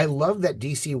 I love that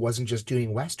DC wasn't just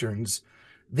doing Westerns.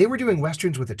 They were doing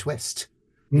Westerns with a twist.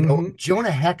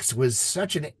 Jonah Hex was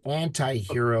such an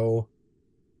anti-hero.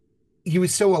 He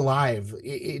was so alive.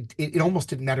 It almost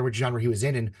didn't matter what genre he was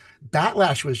in. And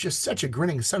Batlash was just such a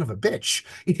grinning son of a bitch.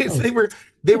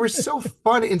 They were so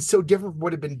fun and so different from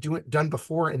what had been done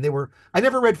before. And I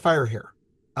never read Firehair.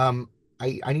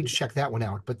 I need to check that one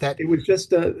out. But that it was just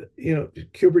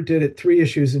Kubert did it 3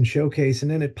 issues in Showcase,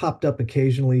 and then it popped up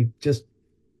occasionally just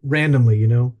randomly,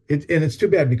 and it's too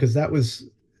bad because that was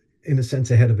in a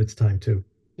sense ahead of its time too.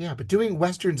 Yeah, but doing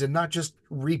Westerns and not just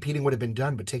repeating what had been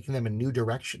done, but taking them in new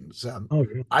directions. Yeah.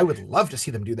 I would love to see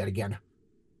them do that again.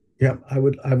 Yeah, I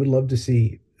would love to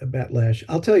see a Batlash.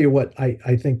 I'll tell you what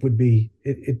I think would be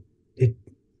it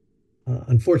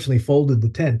unfortunately folded the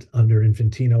tent under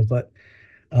Infantino, but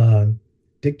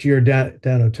Dick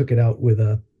Giordano took it out with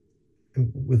a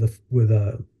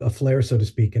flair, so to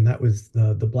speak, and that was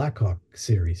the Blackhawk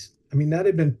series. I mean, that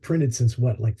had been printed since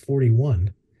like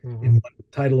 41 in one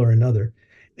title or another,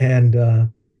 and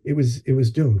it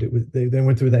was doomed. They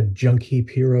went through that junk heap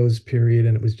heroes period,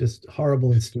 and it was just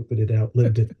horrible and stupid. It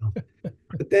outlived itself.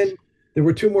 But then there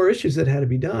were 2 more issues that had to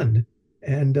be done,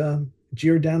 and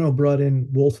Giordano brought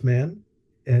in Wolfman,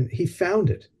 and he found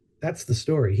it. That's the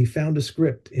story. He found a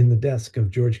script in the desk of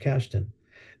George Cashton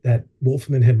that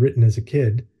Wolfman had written as a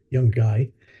kid, young guy,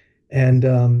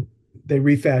 and they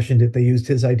refashioned it. They used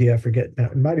his idea. I forget now.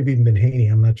 It might have even been Haney.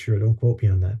 I'm not sure. Don't quote me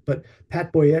on that. But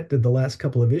Pat Boyette did the last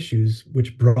couple of issues,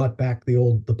 which brought back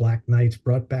the Black Knights,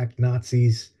 brought back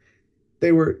Nazis.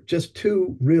 They were just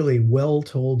two really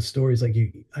well-told stories. Like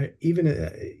you're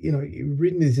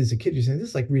reading these as a kid, you're saying this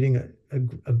is like reading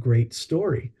a great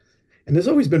story. And there's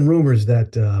always been rumors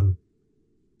that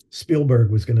Spielberg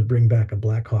was going to bring back a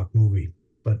Black Hawk movie,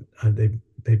 but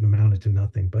they've amounted to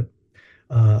nothing. But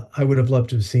I would have loved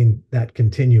to have seen that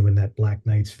continue in that Black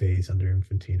Knights phase under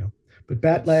Infantino. But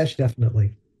Batlash,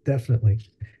 definitely, definitely.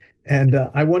 And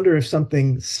I wonder if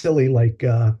something silly like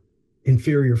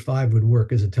Inferior 5 would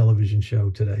work as a television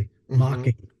show today,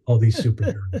 mocking all these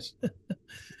superheroes.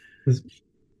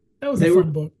 That was a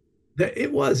fun book.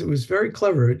 It was very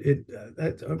clever.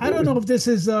 I don't know if this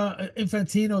is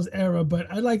Infantino's era,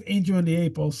 but I like Angel and the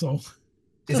Ape also.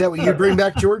 Is that what you bring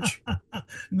back, George?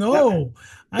 No,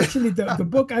 actually, the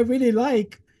book I really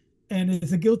like, and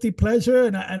it's a guilty pleasure,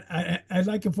 and I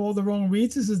like it for all the wrong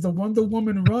reasons, is the Wonder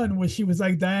Woman run where she was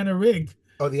like Diana Rigg.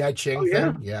 Oh, the I Ching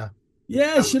thing? Yeah.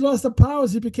 Yeah, she lost the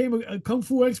powers. She became a kung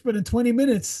fu expert in 20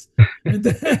 minutes. And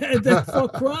then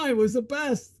fought crime. Was the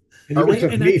best. And I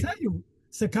tell you,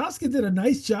 Sikowski did a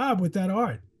nice job with that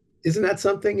art. Isn't that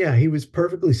something? Yeah, he was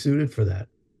perfectly suited for that.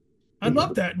 I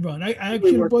love that run. I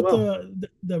actually bought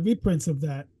the reprints of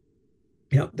that.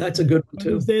 Yeah, that's a good one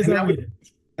too.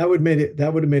 That would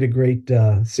have made a great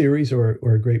series or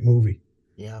a great movie.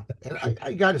 Yeah, and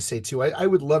I got to say too, I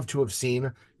would love to have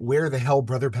seen where the hell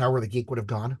Brother Power the Geek would have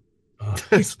gone.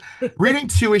 Reading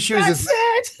 2 issues That's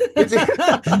it was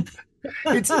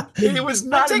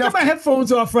not I'm enough. taking my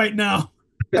headphones off right now.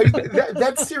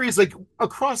 That series, like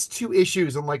across 2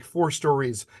 issues and like 4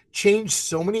 stories, changed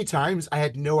so many times. I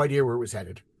had no idea where it was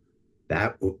headed.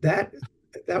 That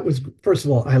was, first of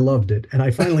all, I loved it, and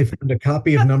I finally found a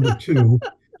copy of number 2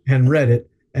 and read it.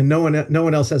 And no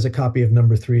one else has a copy of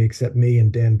number 3 except me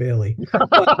and Dan Bailey.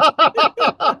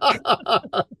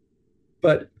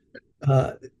 But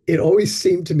it always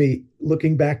seemed to me,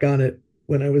 looking back on it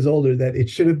when I was older, that it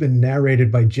should have been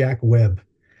narrated by Jack Webb.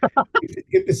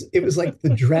 It was like the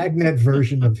Dragnet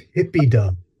version of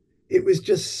hippiedom. It was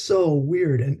just so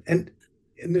weird, and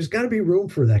there's got to be room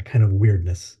for that kind of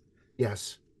weirdness.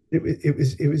 Yes,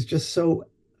 it was just so,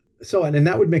 and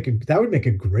that would make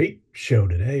a great show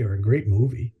today or a great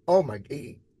movie. Oh my,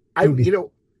 it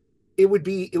would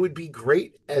be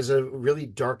great as a really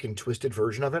dark and twisted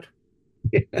version of it.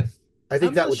 Yeah. I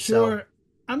think that would sell.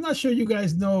 I'm not sure you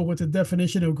guys know what the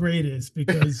definition of great is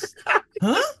because,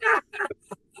 huh?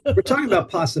 We're talking about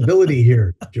possibility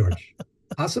here, George.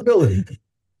 Possibility.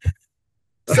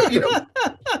 So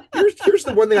here's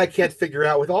the one thing I can't figure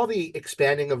out with all the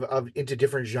expanding of into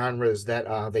different genres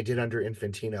that they did under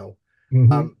Infantino.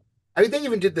 Mm-hmm. I mean, they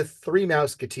even did the Three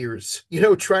Musketeers.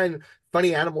 Trying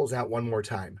funny animals out one more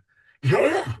time.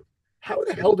 How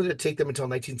the hell did it take them until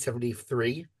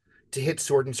 1973 to hit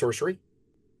Sword and Sorcery?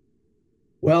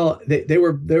 Well, they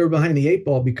were behind the 8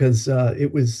 ball because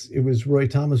it was Roy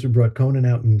Thomas who brought Conan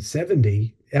out in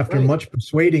 70 after much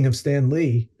persuading of Stan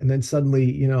Lee, and then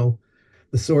suddenly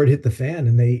the sword hit the fan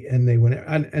and they went,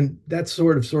 and that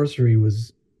Sword of Sorcery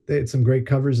they had some great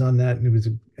covers on that, and it was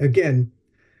again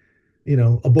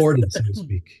aborted, so to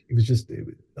speak. It was just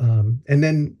and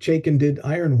then Chaykin did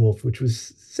Iron Wolf, which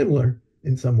was similar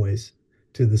in some ways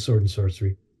to the Sword and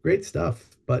Sorcery. Great stuff,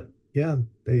 but yeah,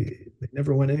 they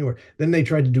never went anywhere. Then they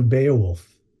tried to do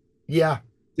Beowulf. Yeah.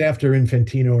 After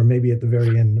Infantino, or maybe at the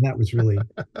very end. And that was really,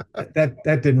 that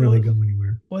didn't really go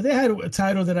anywhere. Well, they had a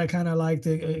title that I kind of liked.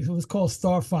 It was called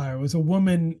Starfire. It was a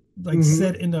woman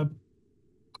set in a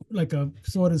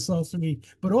Sword and Sorcery,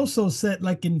 but also set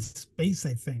like in space,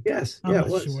 I think. Yes. I'm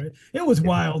not sure. It was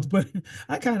wild, but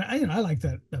I like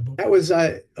that book. That was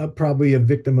probably a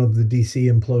victim of the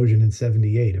DC implosion in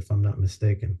 78, if I'm not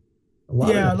mistaken. A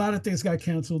lot of things got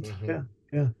canceled.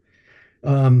 Mm-hmm.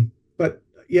 Yeah. But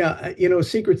yeah,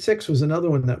 Secret Six was another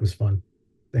one that was fun.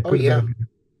 That could have been a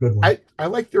good one. I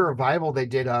like the revival they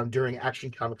did during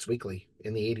Action Comics Weekly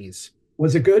in the 80s.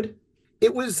 Was it good?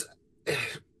 It was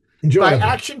enjoyable. By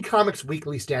Action Comics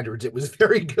Weekly standards, it was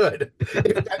very good.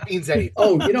 If that means anything.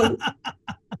 Oh,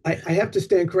 I have to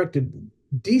stand corrected.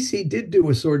 DC did do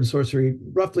a Sword and Sorcery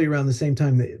roughly around the same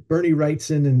time that Bernie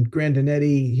Wrightson and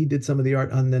Grandinetti, he did some of the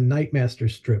art on the Nightmaster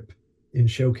strip in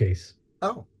Showcase.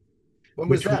 Oh, when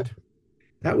was that?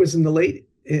 That was in the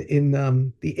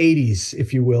the 80s,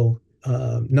 if you will,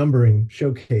 numbering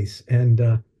Showcase.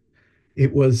 And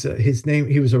it was his name.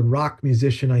 He was a rock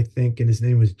musician, I think, and his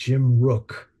name was Jim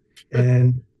Rook.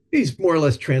 And he's more or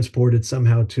less transported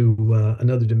somehow to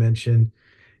another dimension.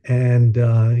 and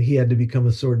he had to become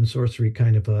a sword and sorcery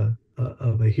kind of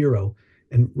a hero.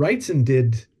 And Wrightson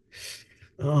did,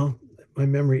 oh, my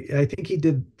memory, I think he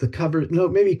did the cover. No,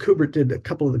 maybe Kubert did a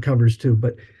couple of the covers too,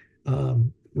 but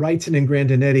Wrightson and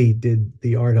Grandinetti did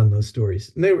the art on those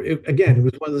stories. And again, it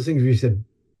was one of those things where you said,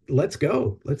 let's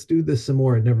go, let's do this some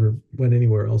more. It never went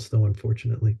anywhere else, though,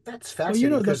 unfortunately. That's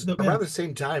fascinating, because around the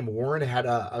same time, Warren had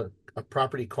a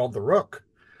property called The Rook,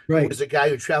 Right. who was a guy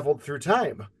who traveled through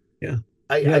time. Yeah.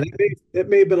 That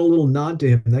may have been a little nod to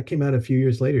him. That came out a few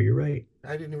years later. You're right.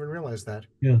 I didn't even realize that.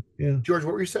 Yeah. George,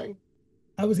 what were you saying?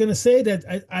 I was going to say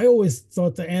that I always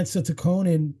thought the answer to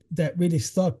Conan that really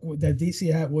stuck that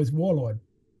DC had was Warlord.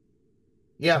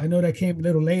 Yeah. I know that came a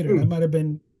little later. That might have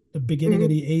been the beginning of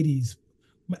the 80s.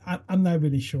 I'm not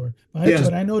really sure.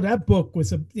 But I know that book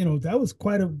was that was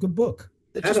quite a good book.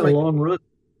 It had a long run.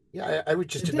 Yeah, I would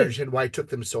just imagine why it took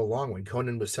them so long when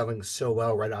Conan was selling so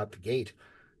well right out the gate,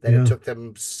 that it took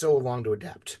them so long to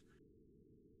adapt.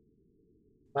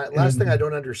 Last thing I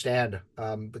don't understand,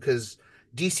 because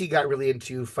DC got really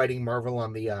into fighting Marvel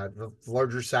on the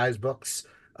larger size books.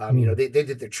 They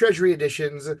did their Treasury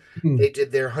editions, they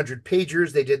did their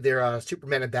 100-pagers, they did their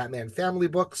Superman and Batman family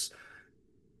books.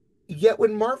 Yet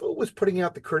when Marvel was putting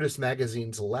out the Curtis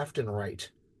magazines left and right,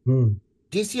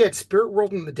 DC had Spirit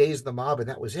World and the Days of the Mob, and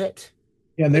that was it.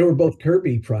 Yeah, and they were both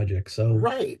Kirby projects. So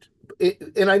right.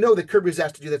 And I know that Kirby was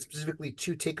asked to do that specifically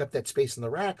to take up that space in the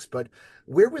racks, but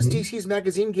where was DC's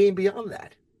magazine game beyond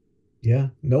that? Yeah,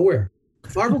 nowhere.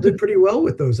 Marvel did pretty well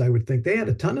with those, I would think. They had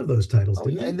a ton of those titles,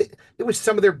 didn't they? And it was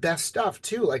some of their best stuff,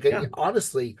 too.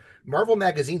 Honestly, Marvel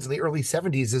magazines in the early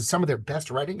 70s is some of their best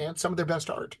writing and some of their best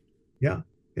art. Yeah.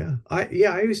 I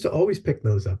used to always pick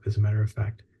those up, as a matter of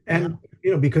fact. And,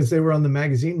 because they were on the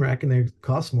magazine rack and they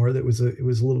cost more, it was a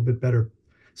little bit better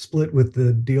split with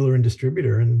the dealer and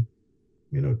distributor. And,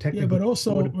 technically. Yeah, but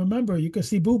also, remember, you could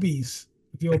see boobies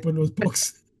if you open those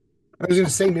books. I was going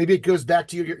to say, maybe it goes back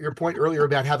to your point earlier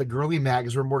about how the girly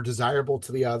mags were more desirable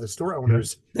to the store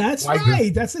owners. That's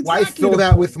right. That's exactly why fill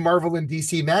that with Marvel and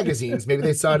DC magazines? Maybe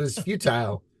they saw it as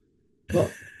futile.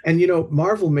 Well, and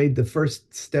Marvel made the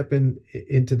first step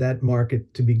into that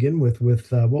market to begin with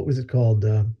what was it called?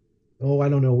 I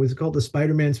don't know. Was it called the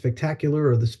Spider-Man Spectacular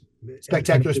or the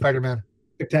Spectacular Spider-Man?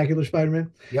 Spectacular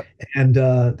Spider-Man. Yep. And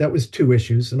that was 2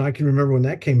 issues. And I can remember when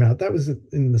that came out. That was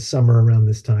in the summer around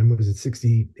this time. Was it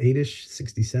 68-ish,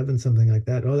 67, something like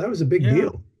that? Oh, that was a big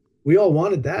deal. We all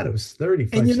wanted that. It was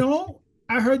 35. And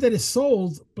I heard that it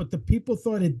sold, but the people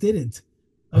thought it didn't.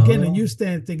 Again, the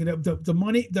newsstand thinking the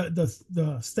money, the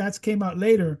stats came out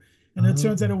later, and it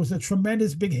turns out it was a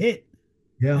tremendous big hit.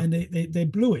 Yeah. And they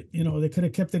blew it. They could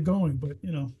have kept it going, but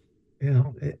Yeah.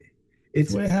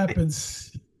 It's what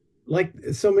happens. Like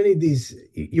so many of these,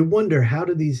 you wonder, how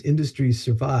do these industries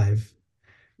survive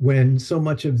when so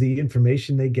much of the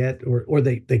information they get, or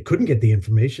they couldn't get the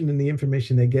information, and the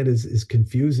information they get is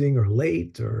confusing or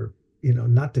late or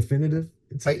not definitive.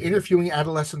 It's by interviewing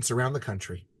adolescents around the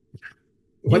country.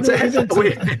 What's that?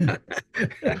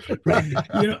 Right.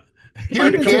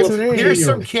 Here's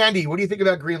some candy. What do you think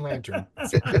about Green Lantern?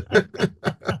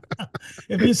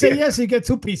 If you say yes, you get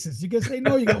 2 pieces. You can say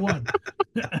no, you get 1.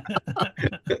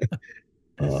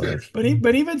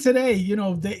 But even today,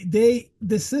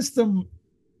 the system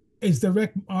is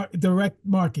direct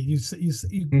market. You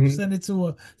send it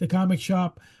to the comic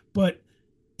shop, but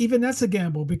even that's a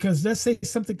gamble, because let's say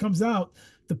something comes out,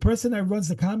 the person that runs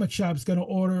the comic shop is going to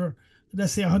order,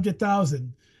 let's say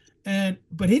 100,000,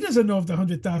 but he doesn't know if the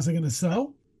 100,000 are going to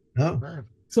sell. No.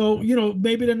 So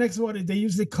maybe the next one, they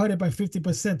usually cut it by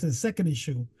 50% to the second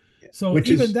issue. So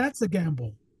that's a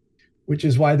gamble. Which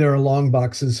is why there are long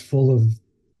boxes full of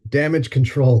damage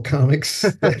control comics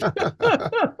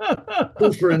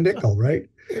for a nickel, right?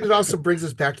 It also brings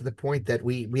us back to the point that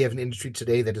we have an industry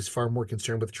today that is far more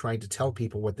concerned with trying to tell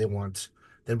people what they want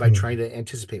than by trying to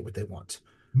anticipate what they want.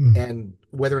 And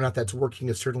whether or not that's working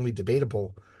is certainly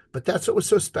debatable. But that's what was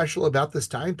so special about this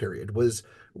time period, was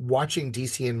watching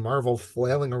DC and Marvel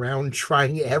flailing around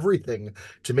trying everything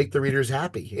to make the readers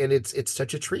happy. And it's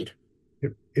such a treat.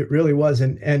 It really was.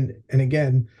 And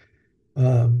again,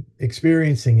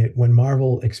 experiencing it when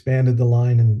Marvel expanded the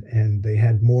line and they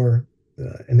had more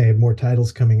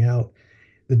titles coming out,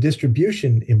 the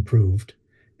distribution improved,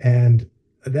 and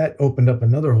that opened up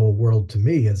another whole world to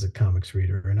me as a comics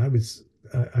reader. And I was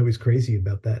crazy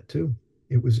about that too.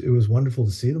 It was wonderful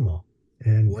to see them all,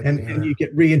 and you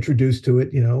get reintroduced to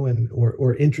it,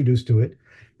 or introduced to it,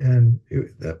 and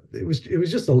it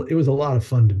was a lot of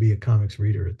fun to be a comics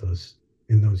reader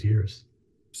in those years.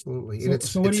 Absolutely.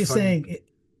 So what are you saying?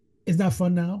 It's not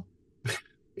fun now?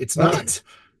 It's not.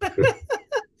 I'm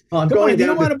Come going on, down. You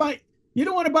don't want to buy You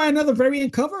don't want to buy another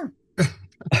variant cover?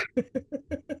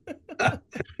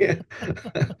 Yeah,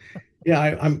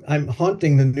 yeah. I'm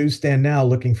haunting the newsstand now,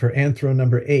 looking for Anthro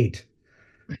number 8.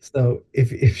 So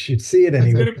if you'd see it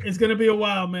anyway, It's gonna be a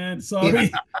while, man. If,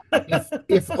 Sorry.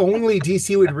 if only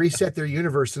DC would reset their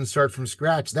universe and start from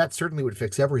scratch, that certainly would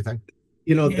fix everything.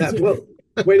 Yes, that. Well,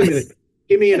 wait a minute.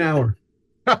 Give me an hour.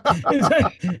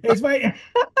 it's right.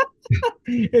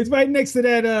 It's right next to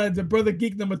that the Brother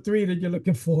Geek number 3 that you're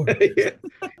looking for. Yeah.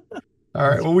 All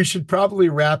right. Well, we should probably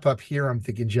wrap up here, I'm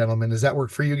thinking, gentlemen. Does that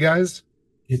work for you guys?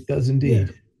 It does indeed.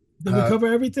 Yeah. Did we cover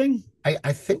everything?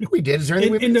 I think we did. Is there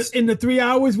anything in the 3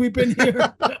 hours we've been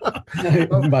here?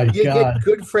 Oh my you God. get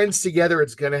good friends together,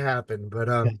 it's going to happen. But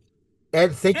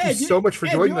Ed, thank you so much for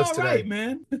joining us today. Right,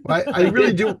 man. Well, I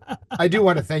really do. I do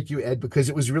want to thank you, Ed, because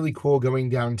it was really cool going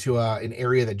down to an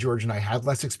area that George and I had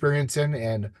less experience in,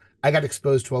 and I got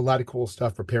exposed to a lot of cool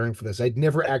stuff preparing for this. I'd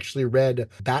never actually read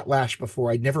Batlash before.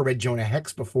 I'd never read Jonah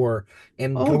Hex before.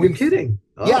 And you're kidding.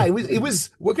 Yeah, it was,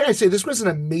 what can I say? This was an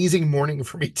amazing morning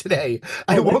for me today.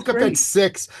 I woke up at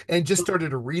 6 and just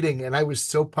started reading, and I was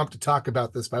so pumped to talk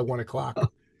about this by 1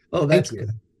 o'clock. That's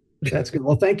good. That's good.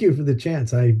 Well, thank you for the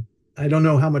chance. I don't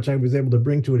know how much I was able to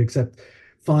bring to it except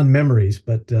fond memories,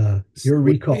 but your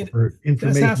recall for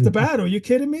information. That's half the battle. Are you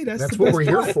kidding me? That's what we're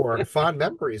here for. Fond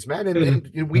memories, man.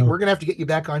 And we're going to have to get you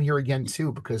back on here again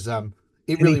too, because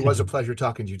it really was a pleasure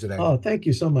talking to you today. Oh, thank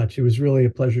you so much. It was really a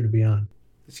pleasure to be on.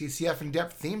 The CCF In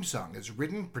Depth theme song is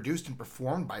written, produced, and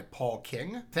performed by Paul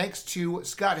King. Thanks to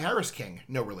Scott Harris King,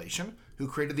 no relation, who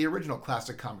created the original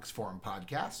Classic Comics Forum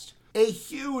podcast. A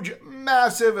huge,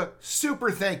 massive,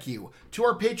 super thank you to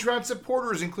our Patreon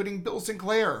supporters, including Bill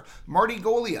Sinclair, Marty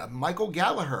Golia, Michael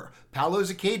Gallagher, Paolo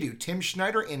Zakedu, Tim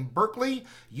Schneider, and Berkeley.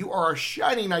 You are our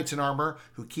shining knights in armor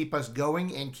who keep us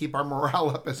going and keep our morale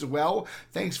up as well.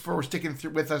 Thanks for sticking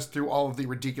with us through all of the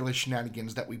ridiculous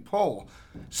shenanigans that we pull.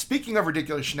 Speaking of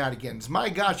ridiculous shenanigans, my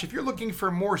gosh, if you're looking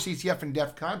for more CCF In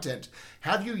Depth content,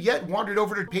 have you yet wandered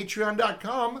over to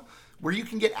patreon.com, where you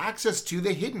can get access to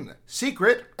the hidden,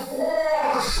 secret,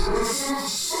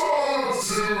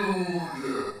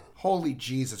 holy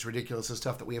Jesus, ridiculous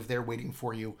stuff that we have there waiting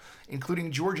for you,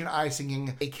 including George and I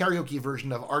singing a karaoke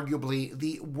version of arguably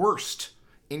the worst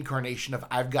incarnation of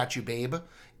I've Got You Babe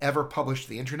ever published to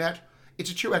the internet.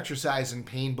 It's a true exercise in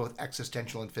pain, both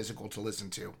existential and physical, to listen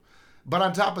to. But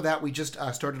on top of that, we just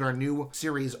started our new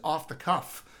series, Off the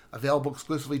Cuff, available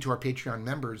exclusively to our Patreon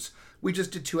members. We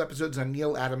just did 2 episodes on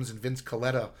Neil Adams and Vince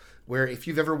Colletta, where if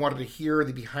you've ever wanted to hear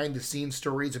the behind-the-scenes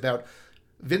stories about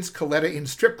Vince Colletta in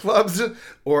strip clubs,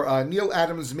 or Neil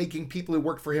Adams making people who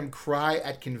work for him cry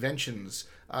at conventions,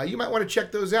 you might want to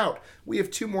check those out. We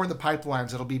have 2 more in the pipelines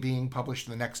that'll be being published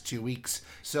in the next 2 weeks.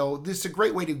 So this is a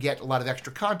great way to get a lot of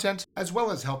extra content, as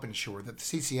well as help ensure that the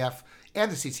CCF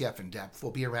and the CCF In Depth will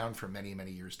be around for many,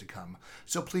 many years to come.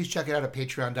 So please check it out at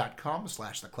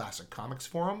patreon.com/the Classic Comics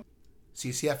Forum.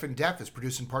 CCF In Depth is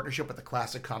produced in partnership with the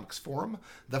Classic Comics Forum,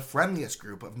 the friendliest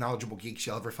group of knowledgeable geeks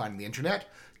you'll ever find on the internet.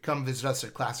 Come visit us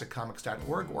at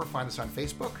classiccomics.org or find us on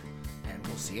Facebook, and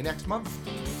we'll see you next month.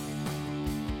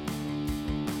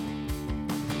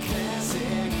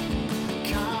 Classic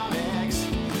Comics,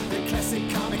 the Classic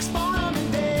Comics Forum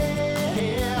in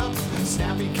depth,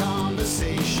 snappy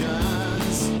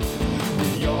conversations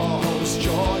with your hosts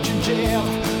George and Jeff.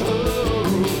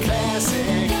 Oh,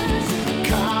 Classic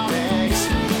Comics,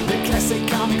 the Classic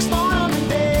Comics Forum in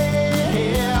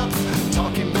depth,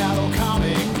 talking about old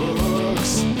comic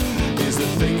books is the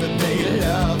thing that they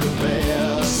love the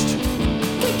best.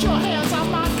 Get your hands off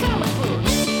my comic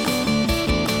books.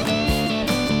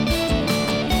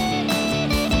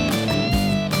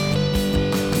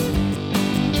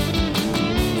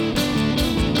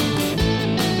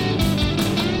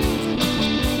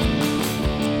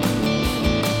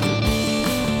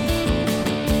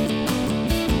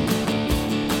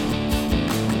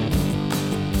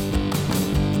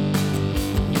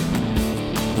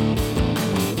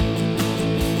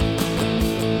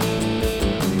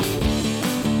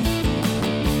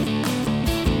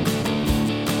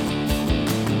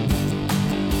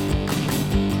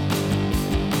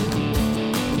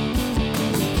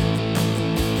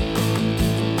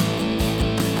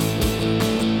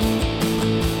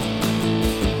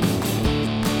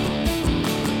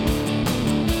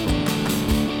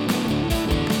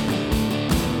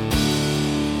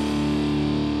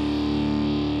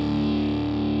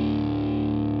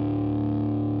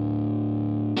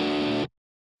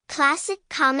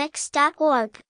 ClassicComics.org